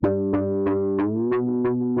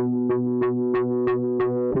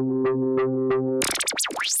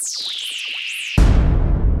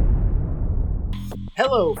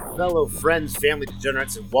Hello, fellow friends, family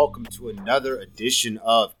degenerates, and welcome to another edition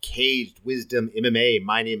of Caged Wisdom MMA.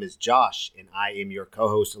 My name is Josh, and I am your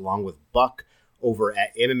co-host along with Buck over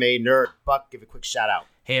at MMA Nerd. Buck, give a quick shout out.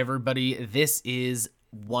 Hey, everybody. This is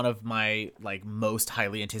one of my most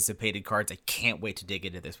highly anticipated cards. I can't wait to dig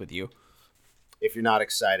into this with you. If you're not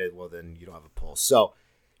excited, well, then you don't have a pulse. So,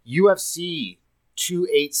 UFC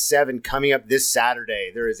 287 coming up this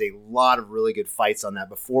Saturday. There is a lot of really good fights on that.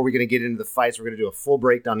 Before we're going to get into the fights, we're going to do a full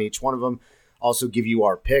breakdown on each one of them. Also give you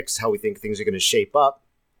our picks, how we think things are going to shape up,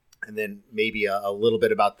 and then maybe a little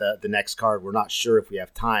bit about the next card. We're not sure if we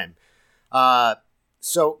have time.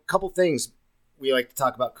 So a couple things. We like to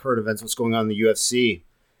talk about current events, what's going on in the UFC.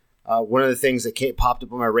 One of the things that popped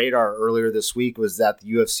up on my radar earlier this week was that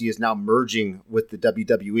the UFC is now merging with the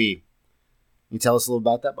WWE. Can you tell us a little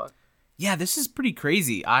about that, Buck? Yeah, this is pretty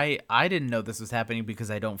crazy. I didn't know this was happening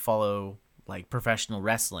because I don't follow professional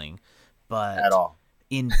wrestling, but at all.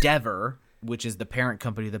 Endeavor, which is the parent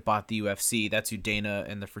company that bought the UFC, that's who Dana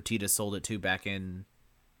and the Fertitas sold it to back in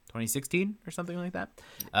 2016 or something like that.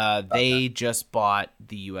 They just bought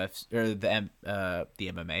the UFC or the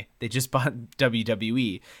MMA. They just bought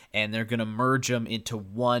WWE, and they're gonna merge them into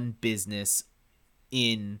one business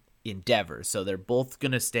in Endeavor. So they're both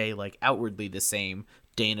gonna stay outwardly the same.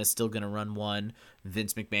 Dana's still going to run one.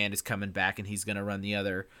 Vince McMahon is coming back and he's going to run the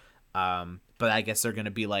other. But I guess they're going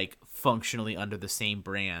to be functionally under the same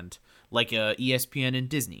brand, like ESPN and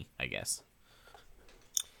Disney, I guess.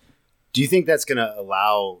 Do you think that's going to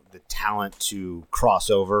allow the talent to cross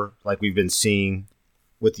over like we've been seeing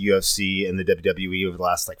with the UFC and the WWE over the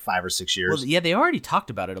last 5 or 6 years? Well, yeah, they already talked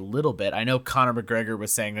about it a little bit. I know Conor McGregor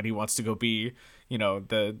was saying that he wants to go be,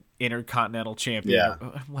 the Intercontinental Champion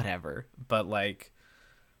or whatever. But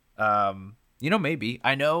maybe.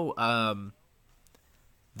 I know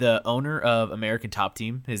the owner of American Top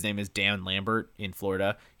Team, his name is Dan Lambert in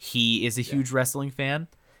Florida. He is a huge wrestling fan,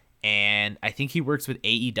 and I think he works with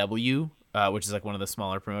AEW, which is one of the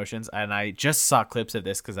smaller promotions. And I just saw clips of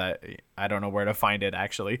this because I don't know where to find it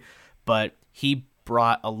actually, but he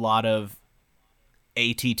brought a lot of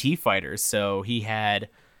ATT fighters. So he had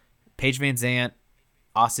Paige Van Zant,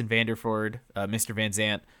 Austin Vanderford, Mr. Van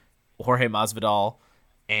Zant, Jorge Masvidal,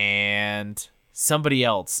 and somebody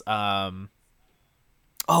else. It might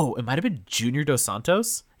have been Junior Dos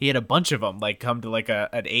Santos. He had a bunch of them come to an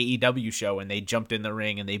AEW show, and they jumped in the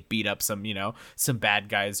ring and they beat up some bad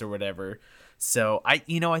guys or whatever. So I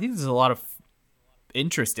think there's a lot of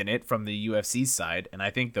interest in it from the UFC side, and I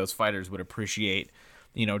think those fighters would appreciate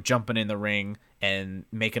jumping in the ring and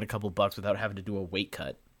making a couple bucks without having to do a weight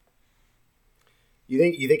cut. You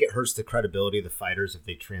think it hurts the credibility of the fighters if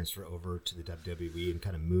they transfer over to the WWE and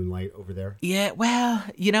kind of moonlight over there? Yeah, well,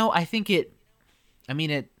 I think it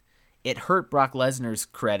hurt Brock Lesnar's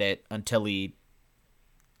credit until he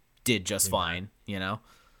did just fine,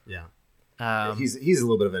 Yeah. He's a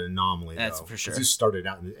little bit of an anomaly, that's though. For sure. He started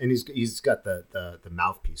out, and he's got the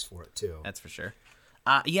mouthpiece for it, too. That's for sure.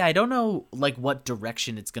 I don't know what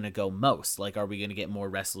direction it's going to go most. Are we going to get more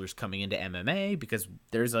wrestlers coming into MMA? Because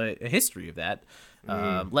there's a history of that.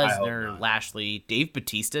 Lesnar, Lashley, Dave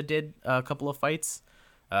Bautista did a couple of fights.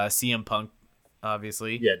 CM Punk,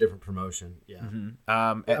 obviously. Yeah, different promotion. Yeah.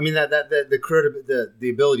 Mm-hmm. The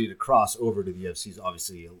ability to cross over to the UFC is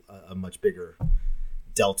obviously a much bigger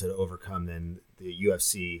delta to overcome than the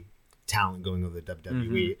UFC talent going over the WWE.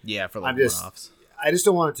 Mm-hmm. Yeah, for one-offs. I just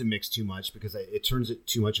don't want it to mix too much because it turns it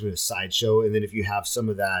too much of a sideshow. And then if you have some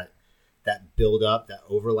of that build up, that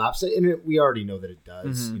overlaps, and we already know that it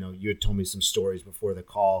does. Mm-hmm. You had told me some stories before the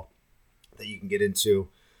call that you can get into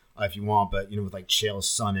if you want, but with Chael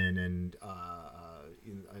Sonnen and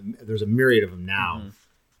there's a myriad of them now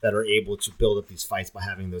that are able to build up these fights by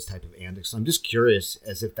having those type of antics. So I'm just curious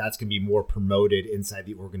as if that's going to be more promoted inside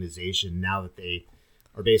the organization now that they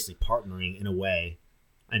are basically partnering in a way.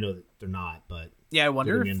 I know that they're not, but yeah, I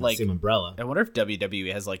wonder if the same umbrella. I wonder if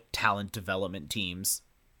WWE has talent development teams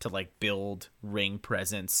to build ring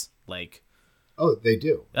presence. Oh, they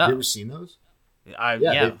do. Have you ever seen those? Yeah,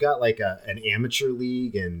 they've got an amateur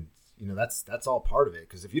league, and that's all part of it.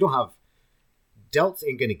 Because if you don't have delts,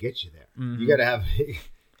 ain't gonna get you there. Mm-hmm. You gotta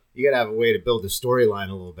have a way to build the storyline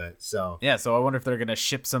a little bit. So yeah, so I wonder if they're gonna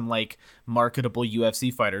ship some marketable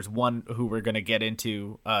UFC fighters. One who we're gonna get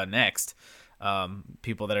into next.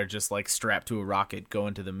 People that are just strapped to a rocket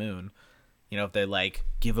going to the moon. If they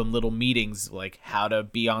give them little meetings how to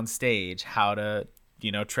be on stage, how to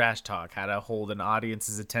trash talk, how to hold an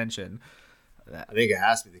audience's attention. I think it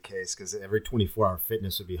has to be the case because every 24-hour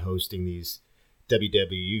fitness would be hosting these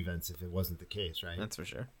WWE events if it wasn't the case, right? That's for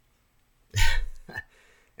sure.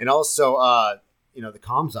 And also, the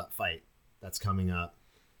Kamzat fight that's coming up.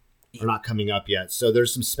 Or not coming up yet. So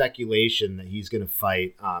there's some speculation that he's going to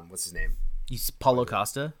fight. What's his name? He's Paulo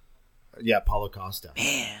Costa. Yeah, Paulo Costa.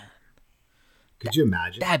 Man, could you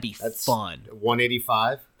imagine? That'd be fun.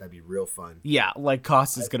 185. That'd be real fun. Yeah, like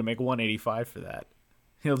Costa's going to make 185 for that.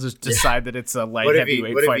 He'll just decide that it's a light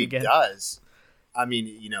heavyweight fight again. What if he does? I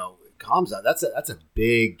mean, Khamzat, that's a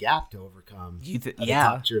big gap to overcome. At the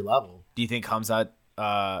top tier level. Do you think Khamzat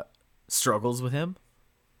struggles with him?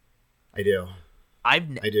 I do. I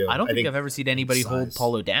do. I don't think I've ever seen anybody hold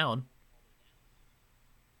Paulo down.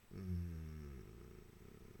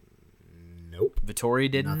 Nope.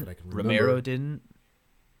 Vittori didn't. Romero didn't.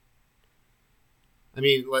 I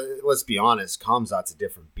mean, let's be honest. Khamzat's a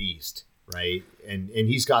different beast, right? And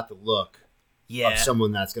he's got the look of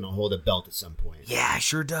someone that's going to hold a belt at some point. Yeah,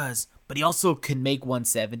 sure does. But he also can make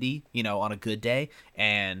 170, on a good day.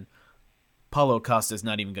 And Paulo Costa's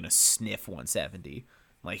not even going to sniff 170.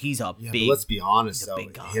 Like, he's a big. But let's be honest, though.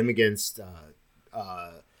 Him against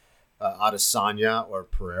Adesanya or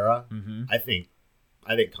Pereira, I think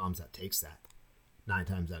Khamzat takes that 9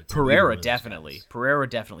 times out of 10. Pereira definitely.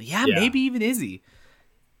 Yeah, maybe even Izzy.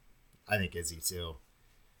 I think Izzy too.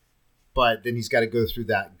 But then he's got to go through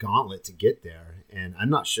that gauntlet to get there, and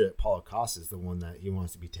I'm not sure that Paulo Costa is the one that he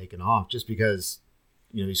wants to be taken off, just because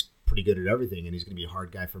he's pretty good at everything, and he's going to be a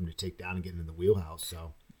hard guy for him to take down and get into the wheelhouse.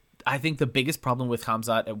 So. I think the biggest problem with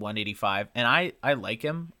Khamzat at 185, and I like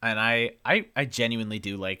him, and I genuinely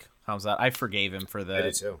do like Khamzat. I forgave him for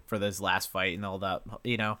this last fight and all that.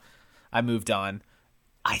 I moved on.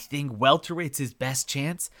 I think welterweight's his best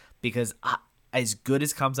chance because as good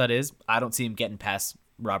as Khamzat is, I don't see him getting past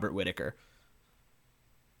Robert Whittaker.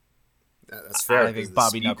 That's fair. I think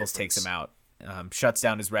Bobby Knuckles takes him out, shuts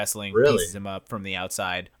down his wrestling, pieces him up from the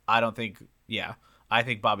outside. I think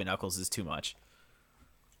Bobby Knuckles is too much.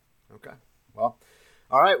 Okay. Well,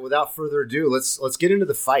 all right. Without further ado, let's get into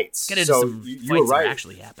the fights. Get into some fights that are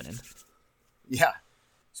actually happening. Yeah.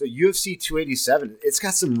 So UFC 287, it's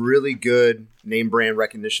got some really good name brand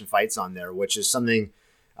recognition fights on there, which is something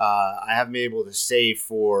I haven't been able to say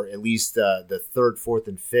for at least the third, fourth,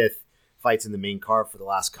 and fifth fights in the main card for the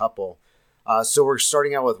last couple. So we're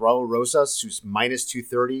starting out with Raul Rosas, who's minus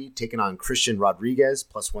 230, taking on Christian Rodriguez,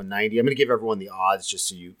 plus 190. I'm going to give everyone the odds just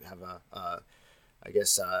so you have a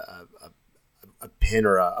pin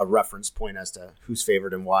or a reference point as to who's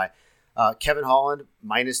favored and why. Kevin Holland,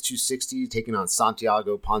 minus 260, taking on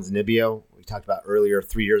Santiago Ponzinibbio. We talked about earlier,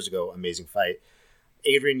 3 years ago, amazing fight.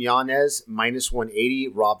 Adrian Yanez, minus 180.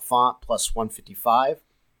 Rob Font, plus 155.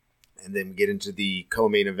 And then we get into the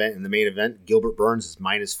co-main event. In the main event, Gilbert Burns is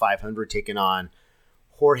minus 500, taking on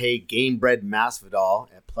Jorge Gamebred Masvidal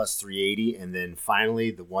at plus 380. And then finally,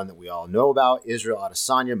 the one that we all know about, Israel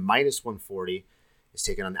Adesanya, minus 140. Is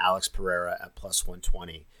taking on Alex Pereira at plus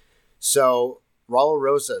 120. So Raul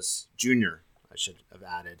Rosas Jr., I should have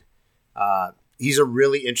added. He's a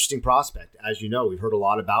really interesting prospect. As you know, we've heard a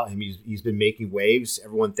lot about him. He's been making waves.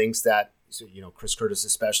 Everyone thinks that, Chris Curtis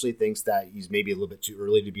especially thinks that he's maybe a little bit too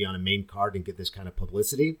early to be on a main card and get this kind of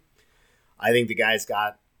publicity. I think the guy's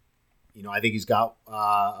got, he's got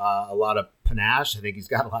a lot of panache. I think he's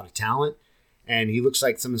got a lot of talent. And he looks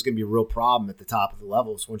like someone's going to be a real problem at the top of the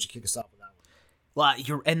level. So why don't you kick us off with that one?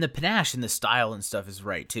 Well, and the panache and the style and stuff is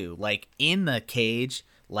right too. Like in the cage,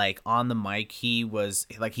 like on the mic, he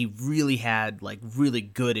really had like really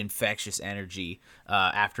good infectious energy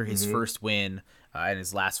after his first win in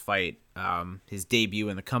his last fight, his debut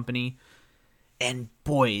in the company. And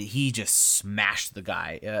boy, he just smashed the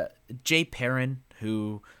guy. Jay Perrin,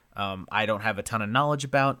 who I don't have a ton of knowledge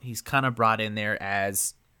about, he's kind of brought in there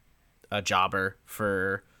as a jobber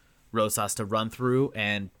for Rosas to run through,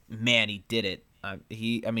 and man, he did it.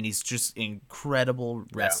 He's just incredible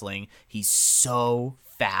wrestling. Yeah. He's so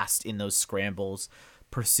fast in those scrambles,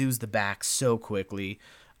 pursues the back so quickly.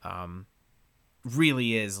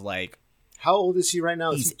 Really is like. How old is he right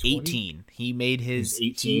now? He's 18. He made his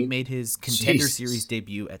Contender Series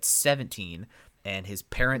debut at 17, and his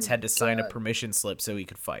parents had to sign a permission slip so he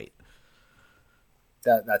could fight.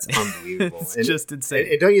 That's unbelievable. It's just insane.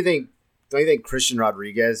 And don't you think Christian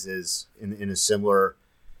Rodriguez is in a similar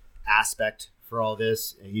aspect for all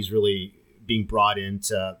this? He's really being brought in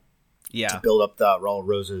to build up the Raul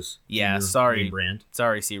Rosas brand.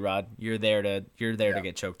 Sorry, C-Rod. You're there to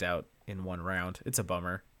get choked out in one round. It's a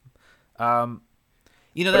bummer. But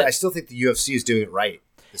I still think the UFC is doing it right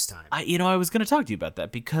this time. I was going to talk to you about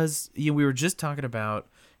that because we were just talking about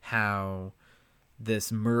how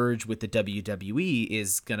this merge with the WWE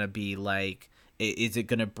is going to be like, is it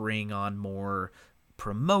going to bring on more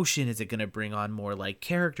promotion? Is it going to bring on more like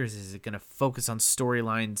characters? Is it going to focus on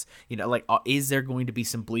storylines? You know, like is there going to be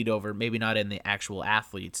some bleed over? Maybe not in the actual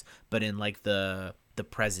athletes, but in like the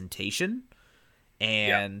presentation.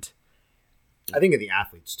 And I think in the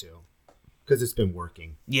athletes too, because it's been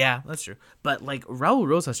working. Yeah, that's true. But like Raul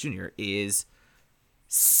Rosas Jr. is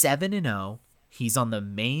 7-0. He's on the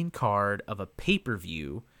main card of a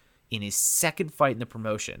pay-per-view in his second fight in the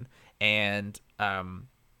promotion. And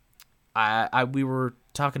we were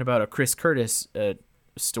talking about a Chris Curtis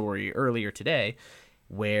story earlier today,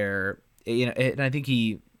 where and I think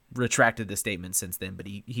he retracted the statement since then, but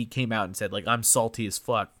he came out and said like, I'm salty as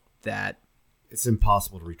fuck that it's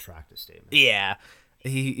impossible to retract a statement. Yeah.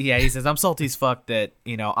 He says, I'm salty as fuck that,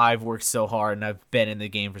 I've worked so hard and I've been in the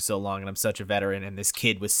game for so long and I'm such a veteran, and this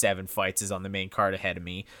kid with 7 fights is on the main card ahead of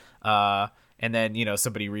me. And then,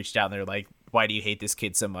 somebody reached out and they're like, why do you hate this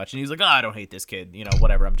kid so much? And he's like, I don't hate this kid,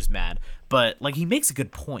 whatever, I'm just mad. But like, he makes a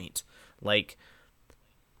good point. Like,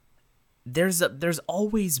 there's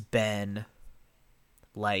always been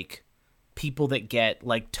like people that get,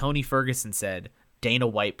 like Tony Ferguson said, Dana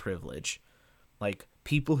White privilege. Like,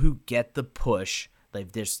 people who get the push,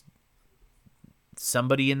 like there's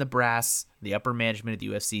somebody in the brass, the upper management of the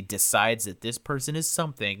UFC decides that this person is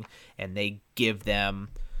something, and they give them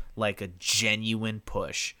like a genuine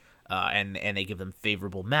push, and they give them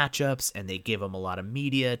favorable matchups, and they give them a lot of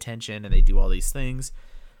media attention, and they do all these things.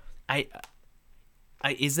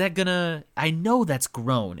 Is that gonna? I know that's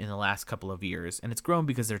grown in the last couple of years, and it's grown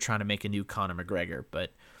because they're trying to make a new Conor McGregor.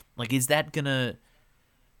 But like, is that gonna?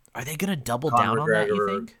 Are they gonna double down on that, you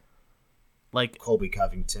think? Like Colby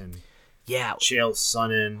Covington, yeah, Chael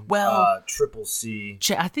Sonnen, Triple C.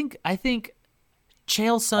 I think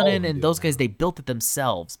Chael Sonnen and those guys, they built it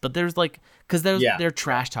themselves. But there's like, because they're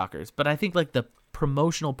trash talkers. But I think like the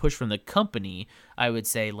promotional push from the company, I would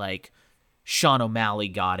say like Sean O'Malley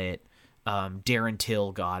got it, Darren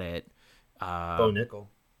Till got it, Bo Nickel.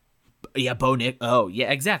 Yeah, Bo Nick. Oh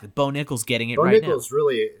yeah, exactly. Bo Nickel's getting it right now.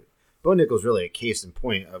 Bo Nickel's really a case in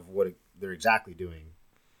point of what they're exactly doing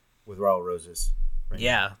with Raul Rosas.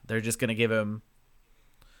 Now. They're just going to give him...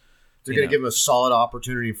 They're going to give him a solid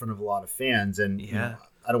opportunity in front of a lot of fans. And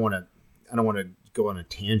I don't want to go on a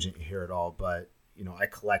tangent here at all, but I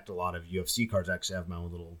collect a lot of UFC cards. I actually have my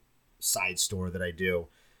own little side store that I do,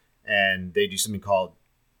 and they do something called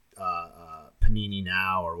Panini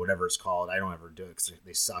Now or whatever it's called. I don't ever do it because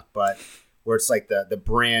they suck, but... where it's like the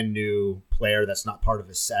brand new player that's not part of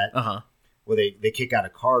a set, where they kick out a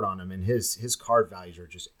card on him, and his card values are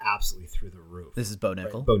just absolutely through the roof. This is Bo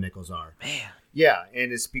Nickel? Right? Bo Nickels are. Man. Yeah,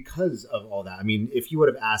 and it's because of all that. I mean, if you would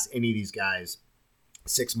have asked any of these guys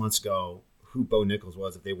 6 months ago who Bo Nickels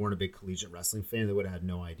was, if they weren't a big collegiate wrestling fan, they would have had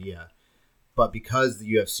no idea. But because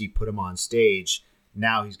the UFC put him on stage,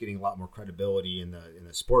 now he's getting a lot more credibility in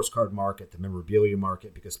the sports card market, the memorabilia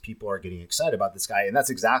market, because people are getting excited about this guy. And that's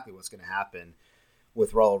exactly what's going to happen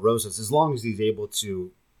with Raul Rosas, as long as he's able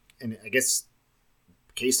to. And I guess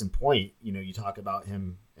case in point, you talk about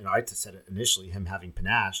him, and I said it initially, him having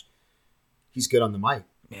panache. He's good on the mic.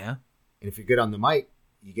 Yeah. And if you're good on the mic,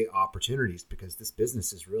 you get opportunities, because this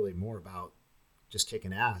business is really more about just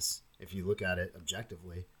kicking ass if you look at it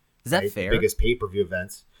objectively. Is that fair? The biggest pay-per-view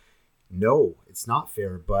events. No, it's not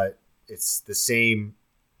fair, but it's the same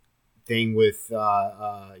thing with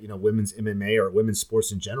women's MMA or women's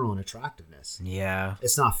sports in general and attractiveness. Yeah.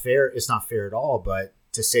 It's not fair. It's not fair at all, but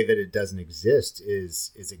to say that it doesn't exist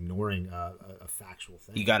is ignoring a factual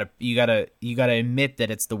thing. You gotta admit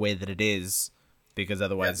that it's the way that it is, because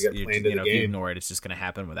otherwise, if you ignore it, it's just gonna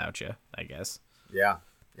happen without you, I guess. Yeah.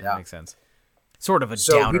 That makes sense. Sort of a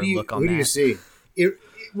downer look on that. Who do you see?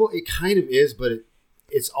 It kind of is, but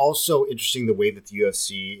it's also interesting the way that the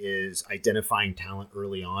UFC is identifying talent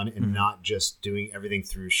early on and not just doing everything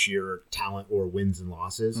through sheer talent or wins and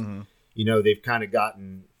losses. Mm-hmm. They've kind of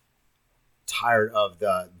gotten tired of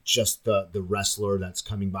the wrestler that's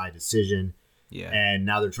coming by decision. Yeah. And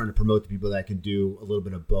now they're trying to promote the people that can do a little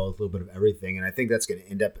bit of both, a little bit of everything. And I think that's going to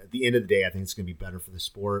end up, at the end of the day, I think it's going to be better for the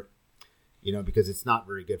sport, because it's not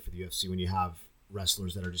very good for the UFC when you have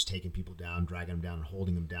wrestlers that are just taking people down, dragging them down, and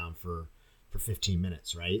holding them down for 15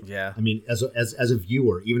 minutes, right? Yeah. I mean, as a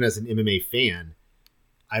viewer, even as an MMA fan,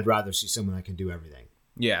 I'd rather see someone that can do everything.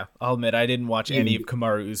 Yeah, I'll admit I didn't watch any of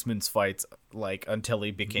Kamaru Usman's fights until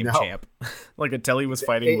he became champ. Until he was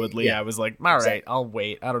fighting Woodley, I was like, all right, I'll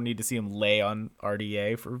wait. I don't need to see him lay on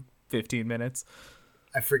RDA for 15 minutes.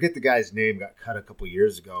 I forget the guy's name, got cut a couple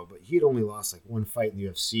years ago, but he had only lost one fight in the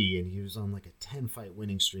UFC, and he was on a 10-fight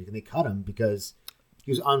winning streak, and they cut him because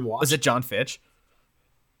he was unwatched. Was it John Fitch?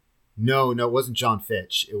 No, it wasn't John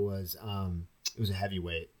Fitch. It was a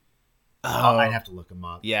heavyweight. I'd have to look him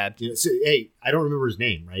up. Yeah. So, hey, I don't remember his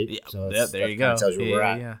name, right? Yeah. So There you go. Tells you where we're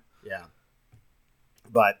at. Yeah.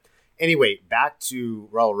 But anyway, back to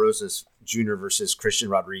Raul Rosas Jr. versus Christian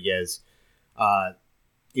Rodriguez.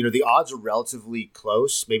 The odds are relatively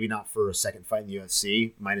close. Maybe not for a second fight in the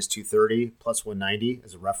UFC. Minus 230, plus 190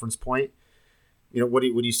 as a reference point. What do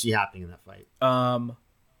you see happening in that fight?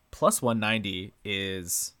 Plus 190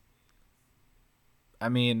 is, I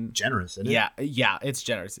mean, generous, isn't it? Yeah, it's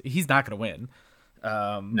generous. He's not going to win.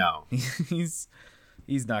 No.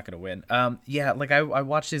 He's not going to win. Like I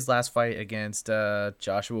watched his last fight against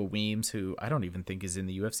Joshua Weems, who I don't even think is in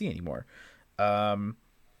the UFC anymore.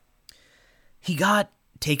 He got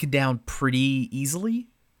taken down pretty easily,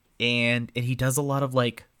 and he does a lot of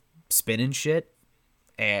like spinning shit.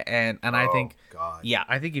 And I think, God. Yeah,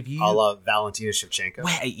 I think if you, I love Valentina Shevchenko.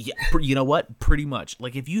 Well, yeah, you know what? Pretty much.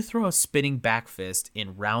 Like if you throw a spinning back fist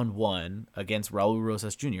in round 1 against Raul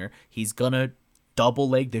Rosas Jr., he's gonna double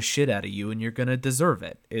leg the shit out of you, and you're gonna deserve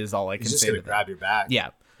it. Is all I can say. He's just gonna grab your back. Yeah.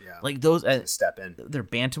 Like those step in. They're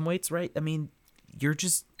bantamweights, right? I mean,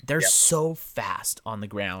 they're so fast on the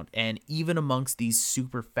ground, and even amongst these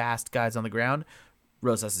super fast guys on the ground,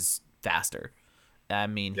 Rosas is faster. I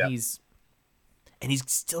mean, he's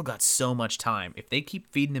still got so much time. If they keep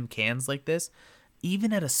feeding him cans like this,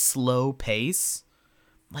 even at a slow pace,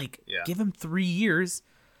 give him 3 years.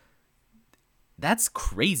 That's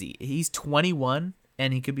crazy. He's 21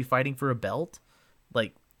 and he could be fighting for a belt.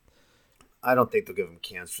 I don't think they'll give him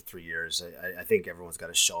cans for 3 years. I think everyone's got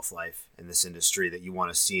a shelf life in this industry that you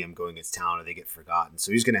want to see him going against talent or they get forgotten.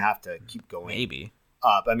 So he's going to have to keep going. Maybe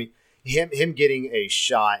up. I mean, him getting a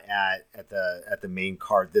shot at the main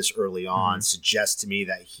card this early on suggests to me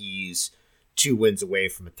that he's 2 wins away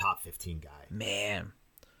from a top 15 guy. Man,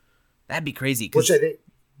 that'd be crazy. Which I think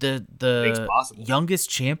the youngest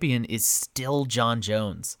champion is still John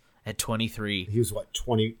Jones at 23. He was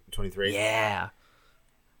 23? Yeah.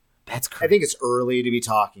 That's crazy. I think it's early to be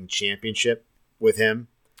talking championship with him.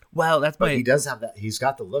 Well, he does have that. He's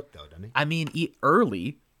got the look though, doesn't he? I mean,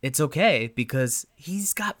 early, it's okay because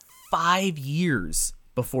he's got 5 years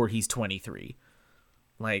before he's 23.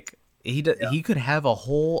 He could have a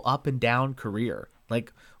whole up and down career.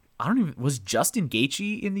 Was Justin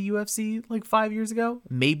Gaethje in the UFC 5 years ago?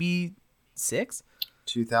 Maybe 6?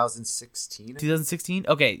 2016. 2016?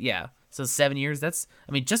 Okay, yeah. So 7 years.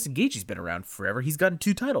 Justin Gaethje's been around forever. He's gotten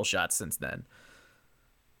 2 title shots since then.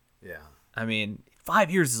 Yeah. I mean,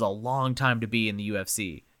 5 years is a long time to be in the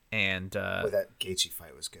UFC. And that Gaethje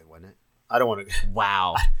fight was good, wasn't it? I don't want to.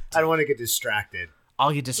 Wow. I don't want to get distracted.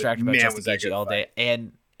 I'll get distracted by Justin Gaethje all day,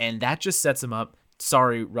 and that just sets him up.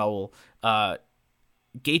 Sorry, Raul.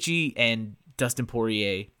 Gaethje and Dustin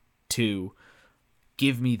Poirier 2.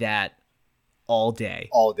 Give me that all day.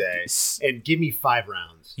 All day. And give me 5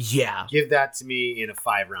 rounds. Yeah. Give that to me in a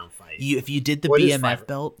 5-round fight. If you did the BMF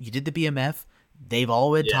belt, you did the BMF. They've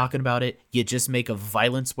all been talking about it. You just make a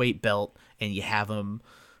violence weight belt and you have them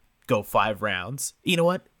go 5 rounds. You know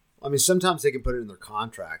what? I mean, sometimes they can put it in their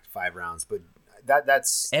contract, 5 rounds, but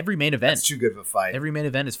that's every main event. That's too good of a fight. Every main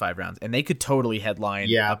event is 5 rounds, and they could totally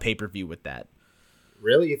headline a pay-per-view with that.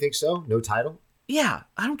 Really? You think so? No title? Yeah,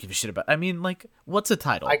 I don't give a shit about. I mean, what's a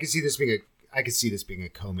title? I could see this being a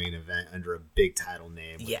co-main event under a big title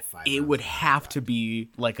name. Yeah, it would have to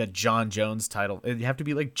be like a John Jones title. It'd have to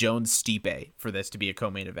be like Jones Stipe for this to be a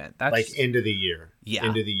co-main event. That's end of the year. Yeah,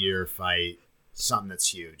 end of the year fight. Something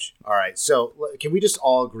that's huge. All right, so can we just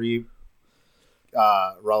all agree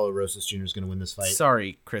Raul Rosas Jr. is going to win this fight?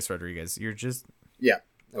 Sorry, Chris Rodriguez. You're just... Yeah,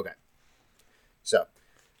 okay. So,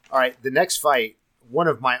 all right, the next fight, one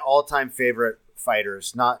of my all-time favorite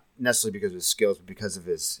fighters, not necessarily because of his skills, but because of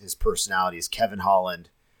his personality, is Kevin Holland,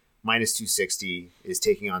 minus 260, is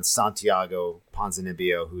taking on Santiago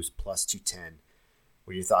Ponzinibbio, who's plus 210.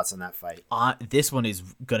 What are your thoughts on that fight? This one is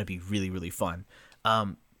going to be really, really fun.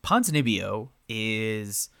 Ponzinibbio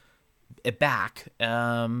is back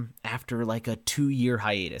after a 2-year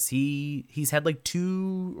hiatus. He's had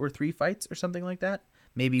 2 or 3 fights or something like that,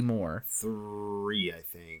 maybe more. 3, I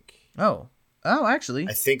think. Oh, actually,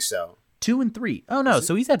 I think so. 2 and 3. Oh no,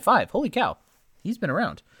 so he's had 5. Holy cow, he's been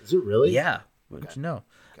around. Is it really? Yeah. What did you know?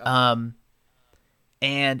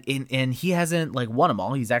 And he hasn't won them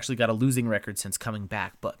all. He's actually got a losing record since coming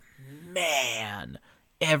back. But man,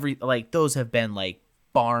 those have been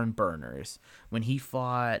barn burners. When he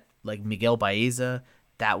fought Miguel Baeza,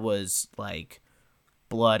 that was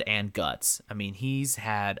blood and guts. I mean, he's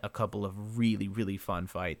had a couple of really, really fun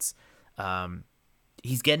fights.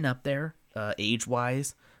 He's getting up there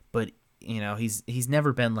age-wise, but he's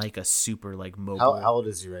never been a super mobile. How old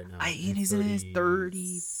is he right now? He's in his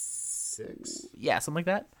 36. Yeah, something like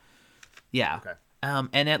that. Yeah. Okay.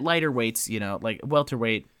 And at lighter weights, like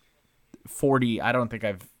welterweight, 40. I don't think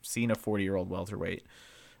I've seen a 40-year-old welterweight.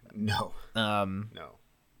 No. No.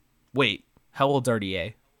 Wait, how old's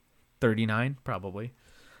RDA? 39, probably.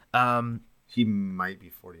 He might be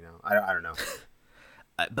 40 now. I don't know.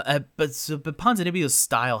 But Ponzinibbio's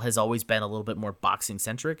style has always been a little bit more boxing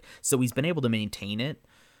centric, so he's been able to maintain it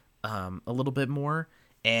a little bit more.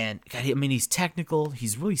 And God, I mean, he's technical.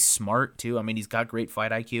 He's really smart too. I mean, he's got great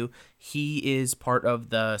fight IQ. He is part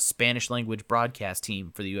of the Spanish language broadcast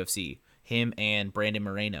team for the UFC. Him and Brandon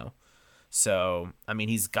Moreno. So I mean,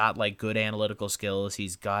 he's got like good analytical skills.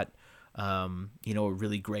 He's got a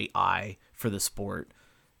really great eye for the sport,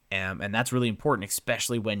 and that's really important,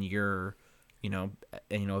 especially when you're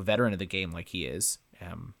a veteran of the game like he is.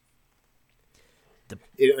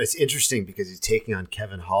 It's interesting because he's taking on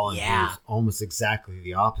Kevin Holland, who's almost exactly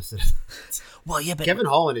the opposite. Well, yeah, but Kevin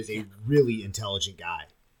Holland is a really intelligent guy.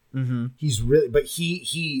 Mm-hmm. He's really, but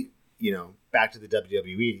he back to the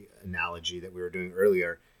WWE analogy that we were doing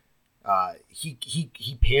earlier.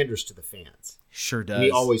 He panders to the fans. Sure does. And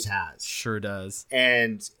he always has. Sure does.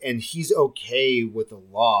 And he's okay with the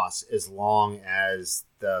loss as long as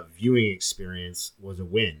the viewing experience was a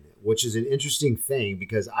win, which is an interesting thing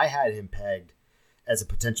because I had him pegged as a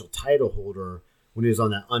potential title holder when he was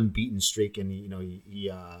on that unbeaten streak, and when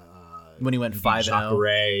he went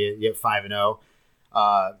 5-0,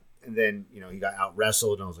 5-0, and then he got out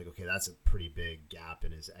wrestled, and I was like, okay, that's a pretty big gap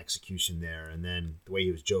in his execution there. And then the way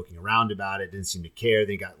he was joking around about it, didn't seem to care.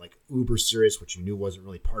 Then he got like uber serious, which you knew wasn't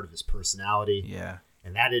really part of his personality. Yeah,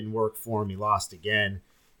 and that didn't work for him. He lost again,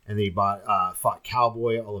 and then he fought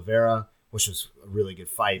Cowboy Oliveira, which was a really good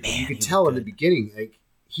fight. Man, but you could tell in the beginning, like,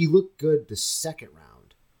 he looked good the second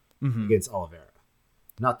round against Oliveira,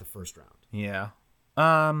 not the first round. Yeah.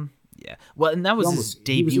 Yeah. Well, and that was his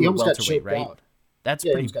debut at welterweight, right? Out. That's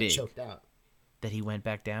pretty big. Got choked out. That he went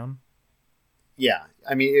back down? Yeah.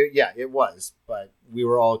 I mean, it was, but we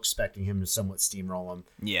were all expecting him to somewhat steamroll him.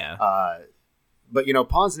 Yeah. But,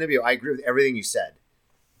 Ponzinibbio, I agree with everything you said.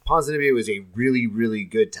 Ponzinibbio is a really, really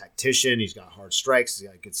good tactician. He's got hard strikes. He's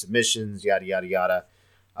got good submissions, yada, yada, yada.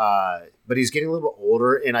 But he's getting a little bit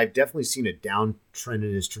older, and I've definitely seen a downtrend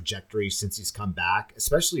in his trajectory since he's come back,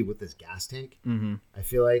 especially with this gas tank. Mm-hmm. I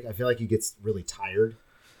feel like he gets really tired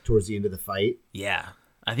towards the end of the fight. Yeah,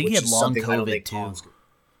 I think he had long COVID too.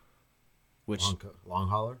 Which long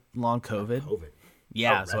hauler? Long COVID. COVID.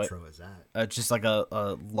 Yeah, how retro is that? Just like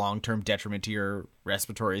a long-term detriment to your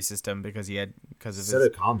respiratory system because of Instead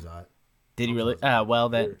of Kamzat. Did he really? Well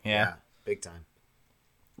then, yeah, big time.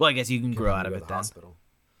 Well, I guess you can grow out of it then. Hospital.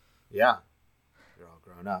 Yeah, you're all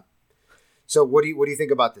grown up. So, what do you think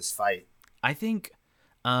about this fight? I think,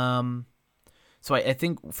 I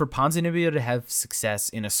think for Ponzinibbio to have success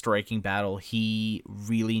in a striking battle, he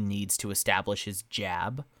really needs to establish his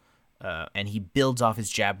jab, and he builds off his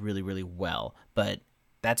jab really, really well. But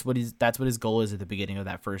that's what his goal is at the beginning of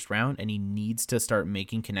that first round, and he needs to start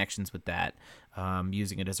making connections with that,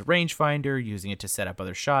 using it as a rangefinder, using it to set up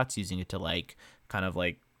other shots, using it to kind of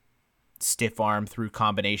stiff arm through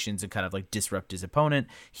combinations and kind of disrupt his opponent.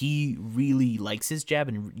 He really likes his jab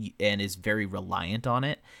and is very reliant on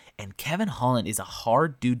it. And Kevin Holland is a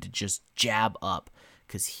hard dude to just jab up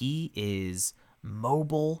because he is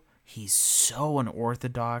mobile. He's so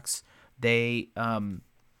unorthodox. He's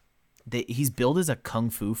billed as a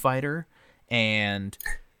kung fu fighter, and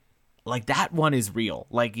that one is real.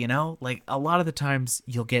 A lot of the times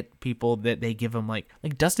you'll get people that they give him like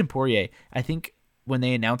Dustin Poirier. I think when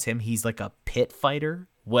they announce him, he's like a pit fighter,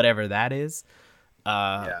 whatever that is.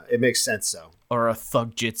 Yeah, it makes sense though. Or a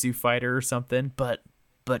thug jitsu fighter or something. But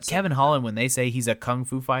Kevin Holland, when they say he's a kung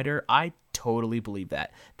fu fighter, I totally believe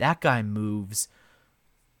that. That guy moves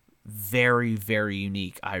very, very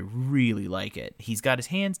unique. I really like it. He's got his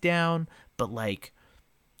hands down, but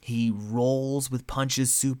he rolls with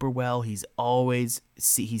punches super well. He's always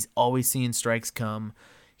seeing strikes come.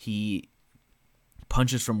 He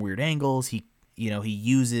punches from weird angles. He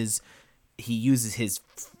uses his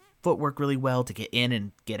footwork really well to get in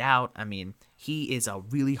and get out. I mean, he is a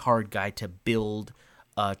really hard guy to build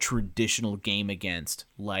a traditional game against,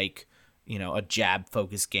 a jab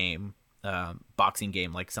focused game, boxing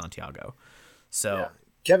game like Santiago. So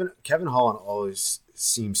yeah. Kevin Holland always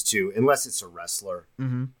seems to, unless it's a wrestler,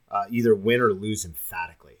 either win or lose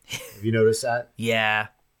emphatically. Have you noticed that? Yeah.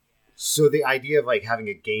 So the idea of having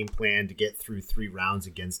a game plan to get through 3 rounds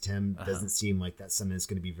against him doesn't seem like that's something that's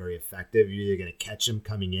going to be very effective. You're either going to catch him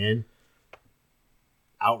coming in,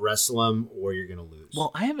 out wrestle him, or you're going to lose.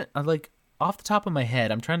 Well, I haven't off the top of my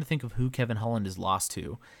head, I'm trying to think of who Kevin Holland has lost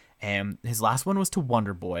to, and his last one was to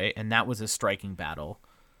Wonder Boy, and that was a striking battle.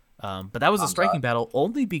 But that was a striking battle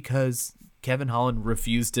only because Kevin Holland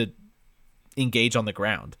refused to engage on the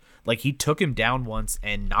ground. Like, he took him down once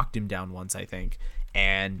and knocked him down once, I think,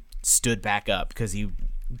 and stood back up because he,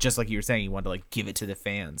 just like you were saying, he wanted to like give it to the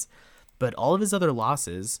fans. But all of his other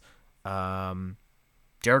losses,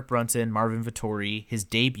 Derek Brunson, Marvin Vettori, his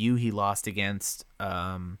debut he lost against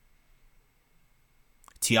Thiago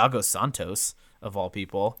Santos, of all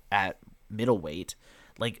people, at middleweight.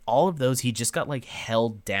 Like, all of those, he just got like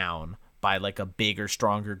held down by like a bigger,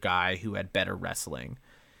 stronger guy who had better wrestling.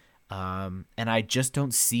 And I just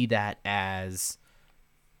don't see that as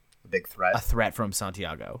big threat. A threat from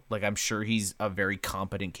Santiago. Like, I'm sure he's a very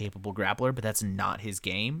competent, capable grappler, but that's not his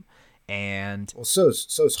game. And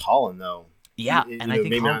so's Holland though. Yeah, and I think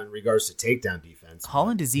maybe not in regards to takedown defense.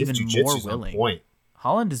 Holland is even more willing.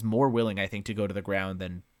 Holland is more willing, I think, to go to the ground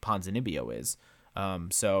than Ponzinibbio is.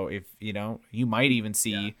 So if you might even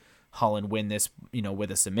see Holland win this,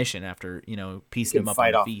 with a submission after piecing him up on the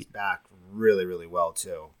feet. Fight off his back really, really well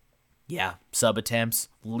too. Yeah, sub attempts,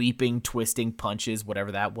 leaping, twisting punches,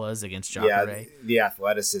 whatever that was against Jacare. Yeah, the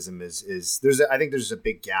athleticism is I think there's a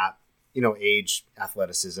big gap, age,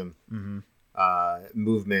 athleticism,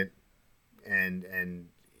 movement, and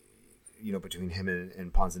between him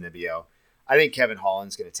and Ponzinibbio. I think Kevin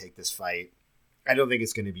Holland's going to take this fight. I don't think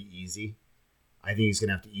it's going to be easy. I think he's going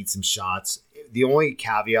to have to eat some shots. The only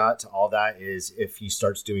caveat to all that is if he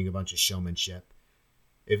starts doing a bunch of showmanship.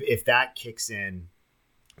 If that kicks in,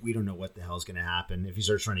 we don't know what the hell is going to happen. If he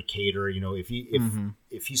starts trying to cater, if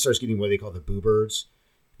he starts getting what they call the boo birds,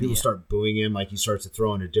 people start booing him. Like, he starts to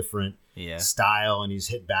throw in a different style and he's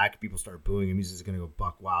hit back. People start booing him. He's just going to go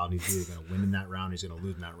buck wild. And he's either going to win in that round. Or he's going to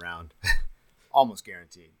lose in that round. Almost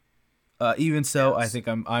guaranteed. Even so, yes. I think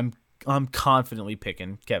I'm confidently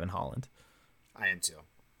picking Kevin Holland. I am too.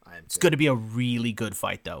 It's going to be a really good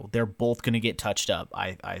fight, though. They're both going to get touched up.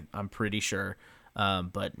 I'm pretty sure.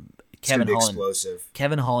 But Kevin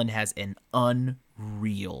Holland has an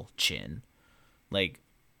unreal chin. Like,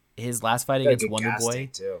 his last fight against Wonderboy,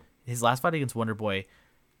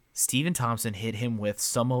 Stephen Thompson hit him with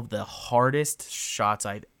some of the hardest shots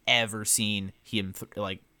I've ever seen him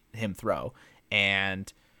throw.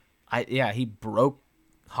 And he broke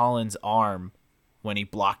Holland's arm when he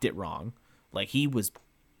blocked it wrong. Like, he was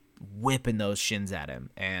whipping those shins at him,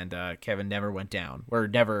 and Kevin never went down, or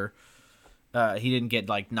never. He didn't get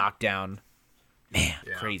knocked down. Man,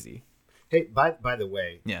 crazy. Hey, by the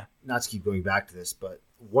way, not to keep going back to this, but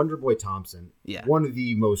Wonderboy Thompson, one of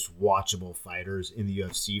the most watchable fighters in the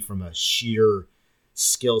UFC from a sheer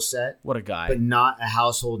skill set. What a guy! But not a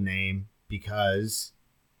household name because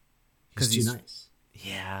he's too nice.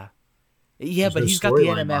 Yeah, but he's got the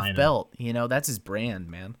NMF belt. That's his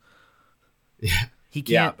brand, man. Yeah, he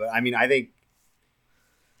can't. Yeah, but I mean, I think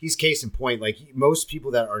he's case in point. Like, most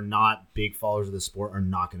people that are not big followers of the sport are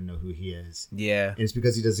not going to know who he is. Yeah, and it's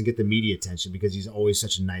because he doesn't get the media attention because he's always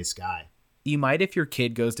such a nice guy. You might if your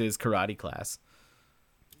kid goes to his karate class.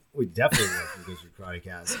 We definitely will if he goes to karate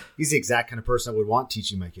class. He's the exact kind of person I would want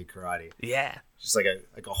teaching my kid karate. Yeah, just like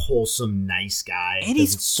a wholesome, nice guy. And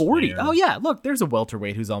he's 40. Oh yeah, look, there's a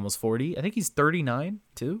welterweight who's almost 40. I think he's 39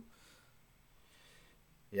 too.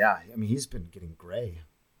 Yeah, I mean, he's been getting gray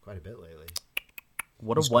quite a bit lately.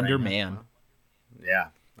 What a wonder man. Yeah.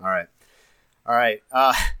 All right.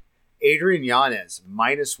 Adrian Yanez,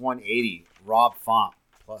 -180. Rob Font,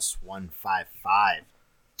 +155.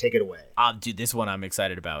 Take it away. Dude, this one I'm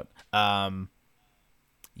excited about.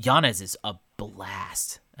 Yanez is a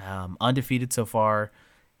blast. Undefeated so far.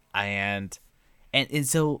 And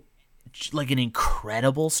so, like, an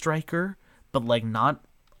incredible striker, but not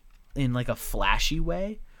in a flashy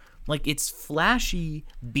way. Like, it's flashy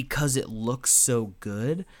because it looks so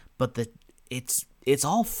good, but it's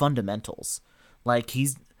all fundamentals. Like,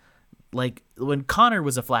 he's like, when Conor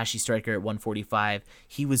was a flashy striker at 145,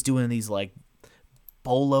 he was doing these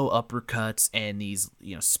bolo uppercuts and these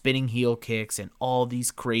spinning heel kicks and all these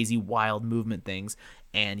crazy wild movement things.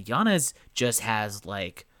 And Yanez just has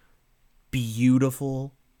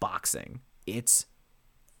beautiful boxing. It's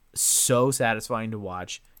so satisfying to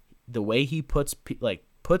watch. The way he puts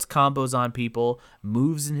combos on people,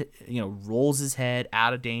 moves and rolls his head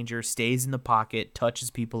out of danger, stays in the pocket, touches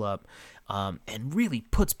people up, and really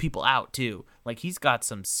puts people out too. Like, he's got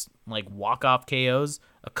some walk-off KOs,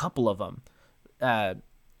 a couple of them.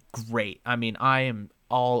 Great. I mean, I am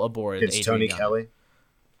all aboard. It's Tony Kelly.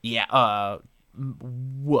 Yeah.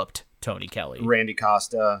 Whooped Tony Kelly. Randy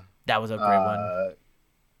Costa. That was a great one.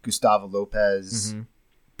 Gustavo Lopez. Mm-hmm.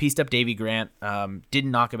 Pieced up Davey Grant.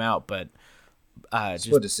 Didn't knock him out, but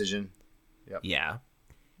split decision. Yep. Yeah.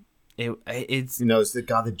 It's it's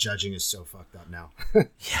the judging is so fucked up now.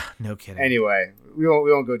 yeah, no kidding. Anyway, we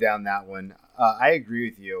won't go down that one. I agree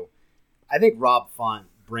with you. I think Rob Font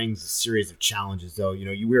brings a series of challenges, though.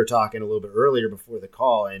 We were talking a little bit earlier before the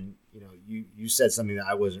call, and you said something that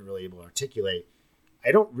I wasn't really able to articulate.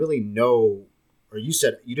 I don't really know, or you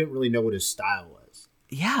said you didn't really know what his style was.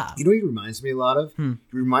 Yeah. You know what he reminds me a lot of? He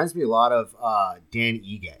reminds me a lot of Dan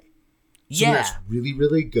Ige. That's really,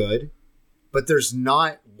 really good, but there's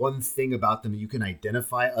not one thing about them that you can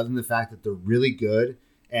identify other than the fact that they're really good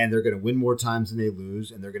and they're going to win more times than they lose,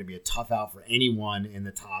 and they're going to be a tough out for anyone in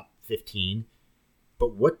the top 15.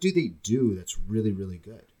 But what do they do that's really, really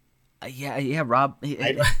good? Yeah, Rob.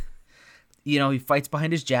 He fights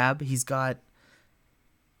behind his jab. He's got,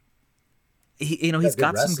 he's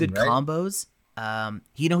got some good combos.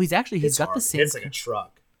 He's got the same. It's like a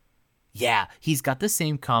truck. Yeah, he's got the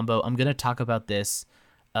same combo. I'm gonna talk about this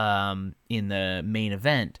in the main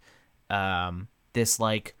event. This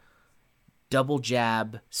like double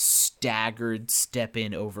jab, staggered step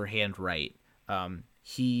in overhand right.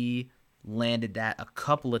 He landed that a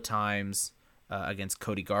couple of times against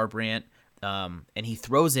Cody Garbrandt, and he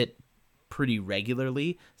throws it pretty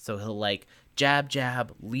regularly. So he'll like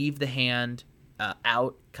jab, leave the hand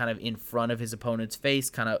out kind of in front of his opponent's face,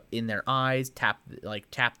 kind of in their eyes, tap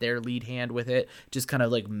their lead hand with it, just kind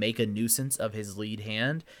of like make a nuisance of his lead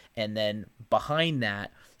hand, and then behind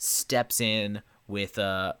that steps in with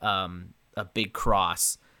a big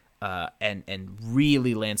cross and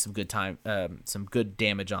really lands some good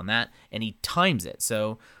damage on that, and he times it.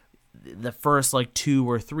 So the first like 2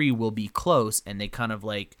 or 3 will be close, and they kind of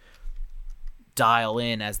like dial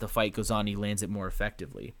in as the fight goes on. He lands it more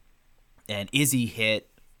effectively. And Izzy hit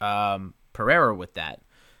Pereira with that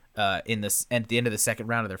at the end of the second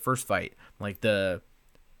round of their first fight. Like the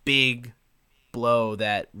big blow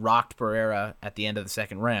that rocked Pereira at the end of the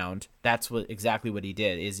second round. That's exactly what he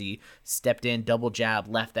did. Izzy stepped in, double jab,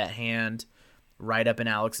 left that hand right up in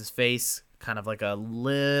Alex's face, kind of like a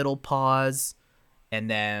little pause, and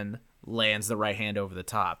then lands the right hand over the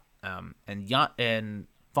top. And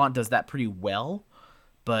Font does that pretty well,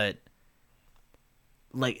 but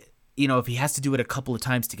like, if he has to do it a couple of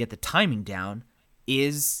times to get the timing down,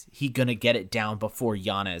 is he going to get it down before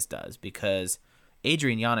Yanez does? Because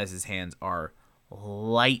Adrian Yanez's hands are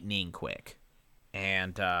lightning quick.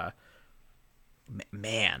 And,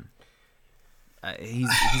 man, he's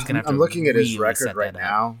going to have to I'm looking at his really record right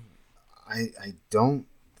now. I don't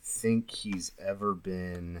think he's ever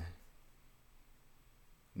been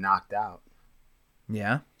knocked out.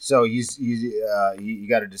 Yeah. So he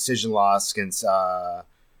got a decision loss against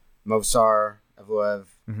Movsar Evloev,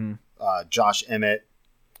 Josh Emmett,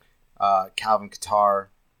 Calvin Kattar.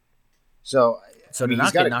 So to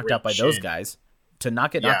not get knocked out by those guys, to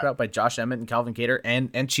not get knocked out by Josh Emmett and Calvin Kattar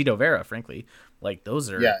and Chito Vera, frankly, like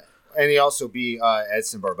those are. Yeah, and he also beat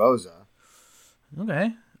Edson Barboza.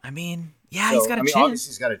 Okay, he's got a chin. Obviously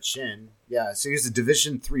he's got a chin. Yeah, so he's a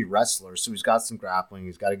Division III wrestler, so he's got some grappling.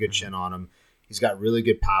 He's got a good chin on him. He's got really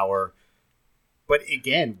good power. But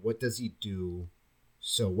again, what does he do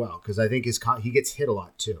so well? Because I think he gets hit a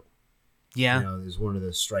lot too. Yeah, is one of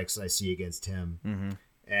the strikes that I see against him. Mm-hmm.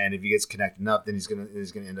 And if he gets connected enough, then he's gonna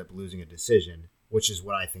end up losing a decision, which is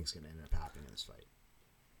what I think is gonna end up happening in this fight.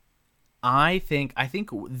 I think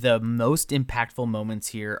the most impactful moments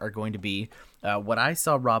here are going to be what I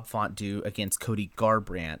saw Rob Font do against Cody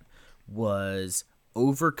Garbrandt was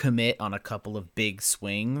overcommit on a couple of big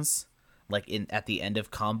swings, like at the end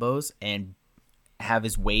of combos, and have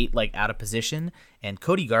his weight like out of position, and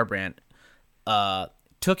Cody Garbrandt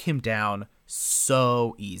took him down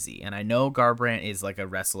so easy. And I know Garbrandt is like a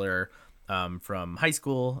wrestler from high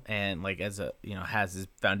school and like has his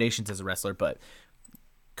foundations as a wrestler, but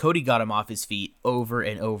Cody got him off his feet over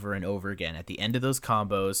and over and over again. At the end of those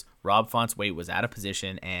combos, Rob Font's weight was out of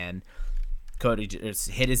position, and Cody just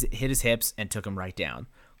hit his hips and took him right down.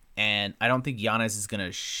 And I don't think Yanez is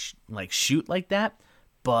gonna shoot like that,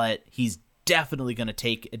 but he's definitely gonna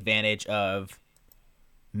take advantage of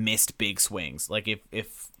missed big swings. Like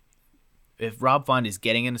if Rob Font is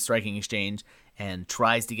getting in a striking exchange and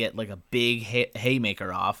tries to get like a big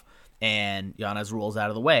haymaker off, and Yanez rolls out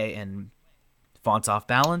of the way and Font's off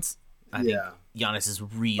balance, I think Yanez is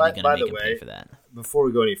really going to make him pay for that. Before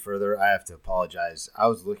we go any further, I have to apologize. I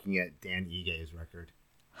was looking at Dan Ige's record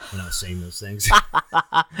when I was saying those things.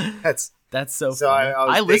 That's so funny. So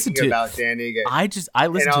I was listened thinking to about Dan Ige. I listened to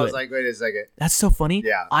it. And I was like, wait a second. That's so funny.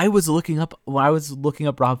 Yeah. When I was looking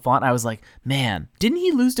up Rob Font, I was like, man, didn't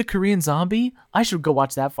he lose to Korean Zombie? I should go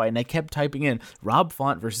watch that fight. And I kept typing in Rob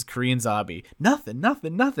Font versus Korean Zombie. Nothing.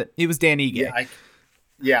 It was Dan Ige.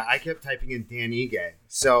 Yeah, I kept typing in Dan Ige.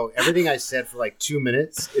 So everything I said for like 2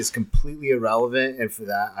 minutes is completely irrelevant, and for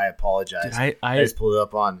that, I apologize. Dude, I just pulled it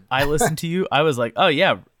up on. I listened to you. I was like, oh,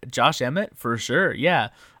 yeah, Josh Emmett, for sure. Yeah,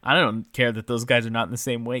 I don't care that those guys are not in the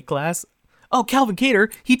same weight class. Oh, Calvin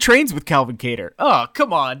Kattar, he trains with Calvin Kattar. Oh,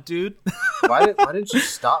 come on, dude. Why didn't you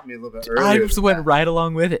stop me a little bit earlier? I just went right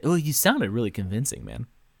along with it. Oh, you sounded really convincing, man.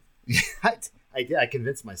 Yeah, I did. I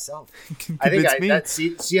convinced myself. I think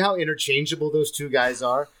see how interchangeable those two guys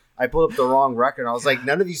are? I pulled up the wrong record. I was like,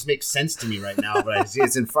 none of these make sense to me right now, but I see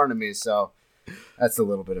it's in front of me, so that's a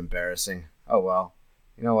little bit embarrassing. Oh, well.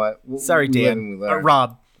 You know what? Sorry, Dan.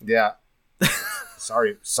 Rob. Yeah.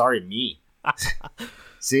 Sorry, me.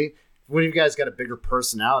 See? What if you guys got a bigger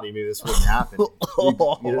personality? Maybe this wouldn't happen.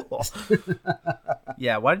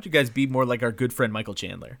 Yeah, why don't you guys be more like our good friend Michael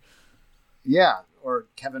Chandler? Yeah, or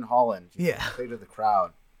Kevin Holland. Yeah. Play to the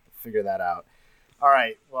crowd. Figure that out. All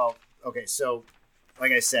right. Well, okay. So,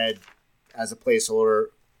 like I said, as a placeholder,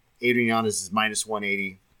 Adrian Yanez is minus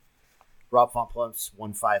 180. Rob Font plus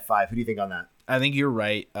 155. Who do you think on that? I think you're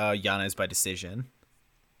right. Yanez by decision.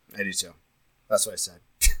 I do too. That's what I said.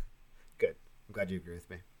 Good. I'm glad you agree with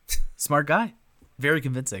me. Smart guy. Very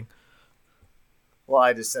convincing. Well,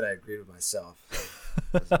 I just said I agreed with myself.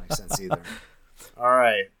 So doesn't make sense either. All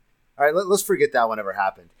right. Let's forget that one ever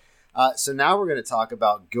happened. So now we're going to talk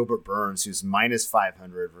about Gilbert Burns, who's minus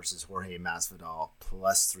 500 versus Jorge Masvidal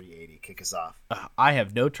plus 380. Kick us off. I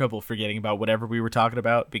have no trouble forgetting about whatever we were talking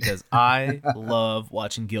about because I love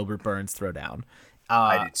watching Gilbert Burns throw down.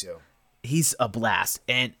 I do too. He's a blast,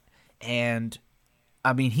 and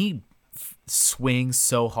I mean he swings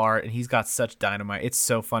so hard, and he's got such dynamite. It's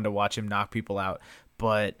so fun to watch him knock people out,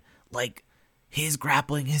 but like his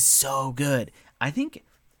grappling is so good. I think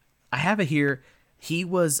I have it here. He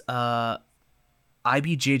was IBJJF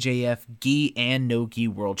gi and no gi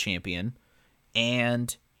world champion,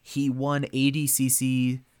 and he won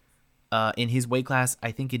ADCC in his weight class,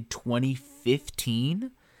 I think in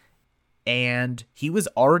 2015, and he was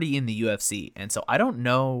already in the UFC. And so I don't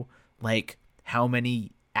know like how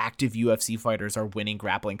many active UFC fighters are winning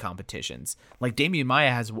grappling competitions. Like Damian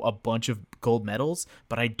Maia has a bunch of gold medals,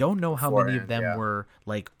 but I don't know how many of them were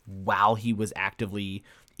like while he was actively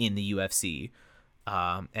in the UFC.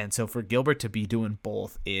 And so for Gilbert to be doing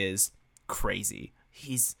both is crazy.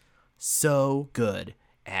 He's so good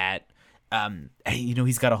at,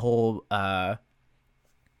 he's got a whole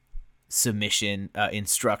submission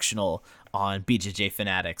instructional on BJJ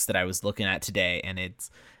Fanatics that I was looking at today, and it's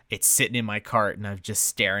sitting in my cart, and I'm just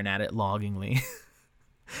staring at it longingly.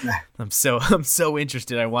 I'm so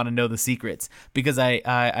interested. I want to know the secrets because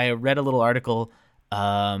I read a little article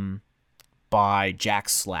by Jack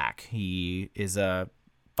Slack. He is a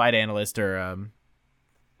fight analyst or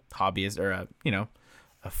hobbyist or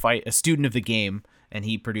a student of the game, and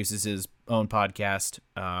he produces his own podcast.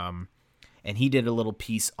 And he did a little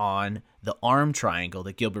piece on the arm triangle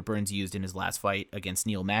that Gilbert Burns used in his last fight against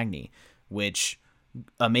Neil Magny, which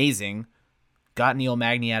amazing. Got Neil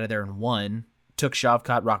Magny out of there and won. Took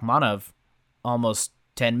Shavkat Rakhmonov almost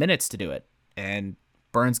 10 minutes to do it, and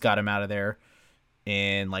Burns got him out of there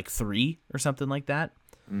in like 3 or something like that.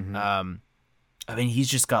 Mm-hmm. I mean, he's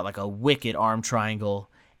just got like a wicked arm triangle,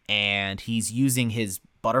 and he's using his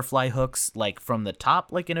butterfly hooks like from the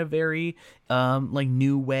top, like in a very like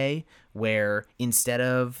new way, where instead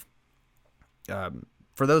of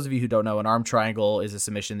for those of you who don't know, an arm triangle is a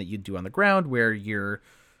submission that you do on the ground where you're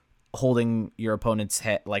holding your opponent's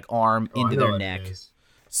head like arm into their neck.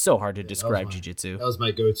 So hard to describe jiu-jitsu. That was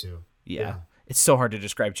my go-to. Yeah. It's so hard to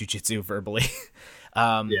describe jiu-jitsu verbally.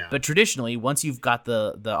 But traditionally, once you've got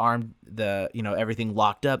the arm, everything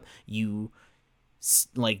locked up, you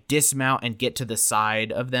like dismount and get to the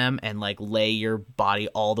side of them and like lay your body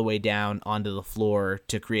all the way down onto the floor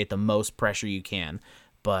to create the most pressure you can.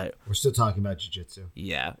 But we're still talking about jiu-jitsu.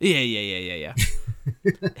 Yeah.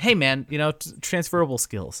 Hey man, transferable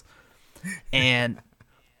skills. And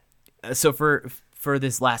so for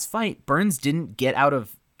this last fight, Burns didn't get out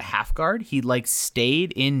of half guard. He like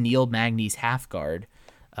stayed in Neil Magny's half guard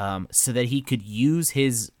so that he could use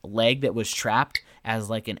his leg that was trapped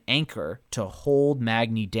as like an anchor to hold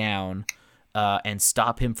Magny down and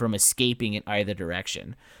stop him from escaping in either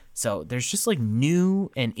direction. So there's just like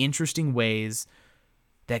new and interesting ways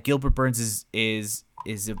that Gilbert Burns is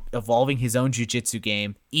evolving his own jiu-jitsu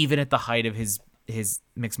game, even at the height of his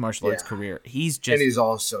mixed martial arts career. And he's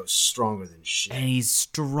also stronger than shit.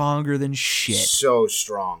 So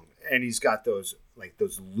strong. And he's got those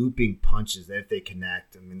looping punches that if they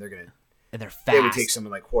connect, I mean, and they're fast. They would take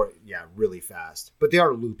someone like really fast. But they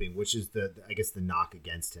are looping, which is the knock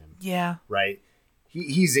against him. Yeah. Right?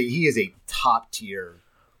 He is a top tier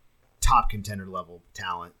top contender level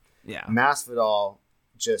talent. Yeah. Masvidal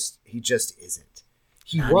he just isn't.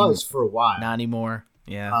 He Not was anymore. for a while. Not anymore.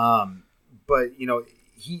 Yeah. But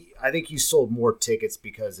I think he sold more tickets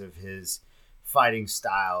because of his fighting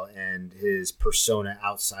style and his persona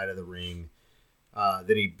outside of the ring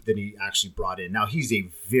than he actually brought in. Now he's a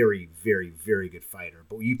very, very, very good fighter,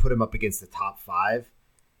 but when you put him up against the top 5,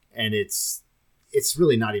 and it's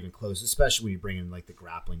really not even close, especially when you bring in like the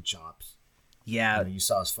grappling chops. Yeah. You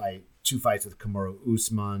saw his fight, 2 fights with Kamaru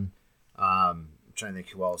Usman. I'm trying to think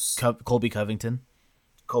who else. Colby Covington.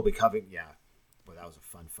 Yeah. Boy, that was a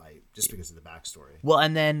fun fight just because of the backstory. Well,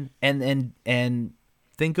 and then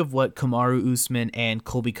think of what Kamaru Usman and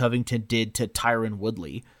Colby Covington did to Tyron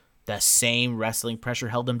Woodley. The same wrestling pressure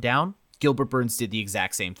held him down. Gilbert Burns did the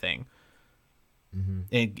exact same thing.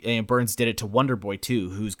 Mm-hmm. And Burns did it to Wonderboy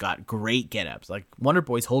too, who's got great get-ups. Like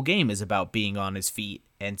Wonderboy's whole game is about being on his feet,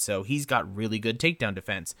 and so he's got really good takedown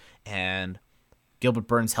defense. And Gilbert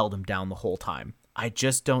Burns held him down the whole time. I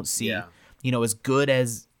just don't see, as good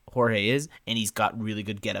as Jorge is, and he's got really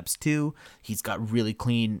good get-ups too. He's got really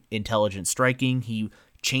clean, intelligent striking. He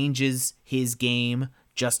changes his game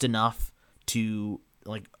just enough to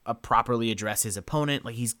properly address his opponent.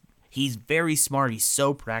 Like he's very smart. He's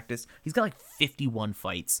so practiced. He's got like 51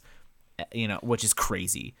 fights, which is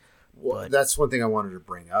crazy. Well, that's one thing I wanted to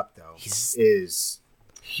bring up though. Is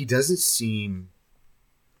he doesn't seem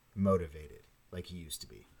motivated like he used to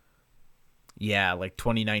be. Yeah, like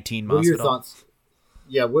 2019 Masvidal. What are your thoughts?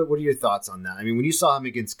 Yeah, what are your thoughts on that? I mean, when you saw him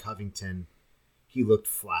against Covington, he looked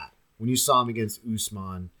flat. When you saw him against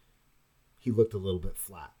Usman, he looked a little bit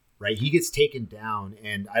flat, right? He gets taken down,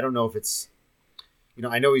 and I don't know if it's,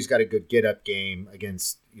 I know he's got a good get-up game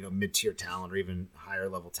against, mid-tier talent or even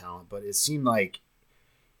higher-level talent, but it seemed like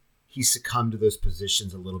he succumbed to those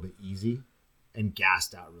positions a little bit easy and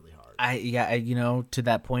gassed out really hard. To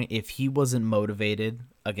that point, if he wasn't motivated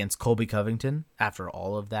against Colby Covington after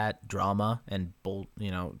all of that drama and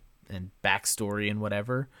and backstory and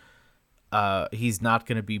whatever, he's not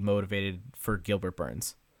going to be motivated for Gilbert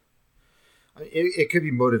Burns. It could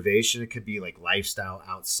be motivation. It could be like lifestyle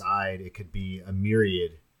outside. It could be a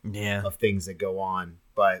myriad of things that go on.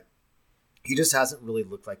 But he just hasn't really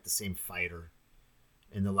looked like the same fighter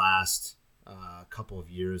in the last couple of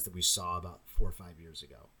years that we saw about 4 or 5 years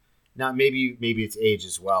ago. Now, maybe it's age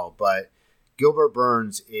as well, but Gilbert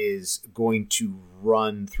Burns is going to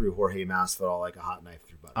run through Jorge Masvidal like a hot knife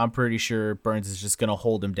through butter. I'm pretty sure Burns is just going to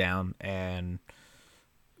hold him down and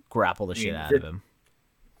grapple the shit out of him.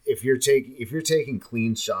 If you're taking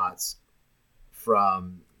clean shots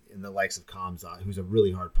from in the likes of Khamzat, who's a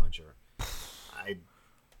really hard puncher,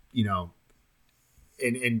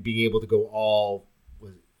 and being able to go all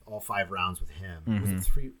 5 rounds with him. Mm-hmm. Was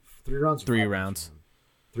it three rounds? 3 rounds.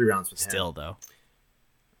 3 rounds with him. Still though.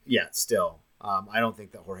 Yeah, still. I don't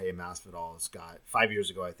think that Jorge Masvidal has got 5 years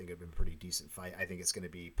ago. I think it'd been a pretty decent fight. I think it's going to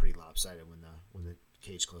be pretty lopsided when the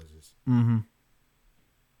cage closes. Mm-hmm.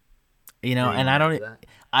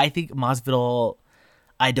 I think Masvidal,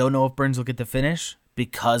 I don't know if Burns will get the finish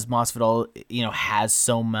because Masvidal, has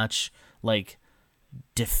so much like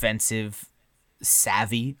defensive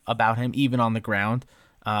savvy about him, even on the ground.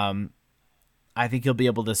 I think he'll be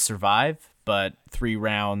able to survive, but 3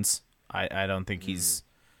 rounds, I don't think he's.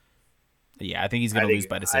 Yeah, I think he's going to lose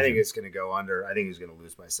by decision. I think it's going to go under. I think he's going to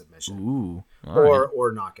lose by submission. Ooh,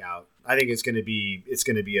 or knockout. I think it's going to be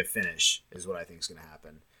a finish is what I think is going to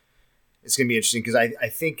happen. It's going to be interesting because I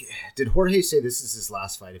think, did Jorge say this is his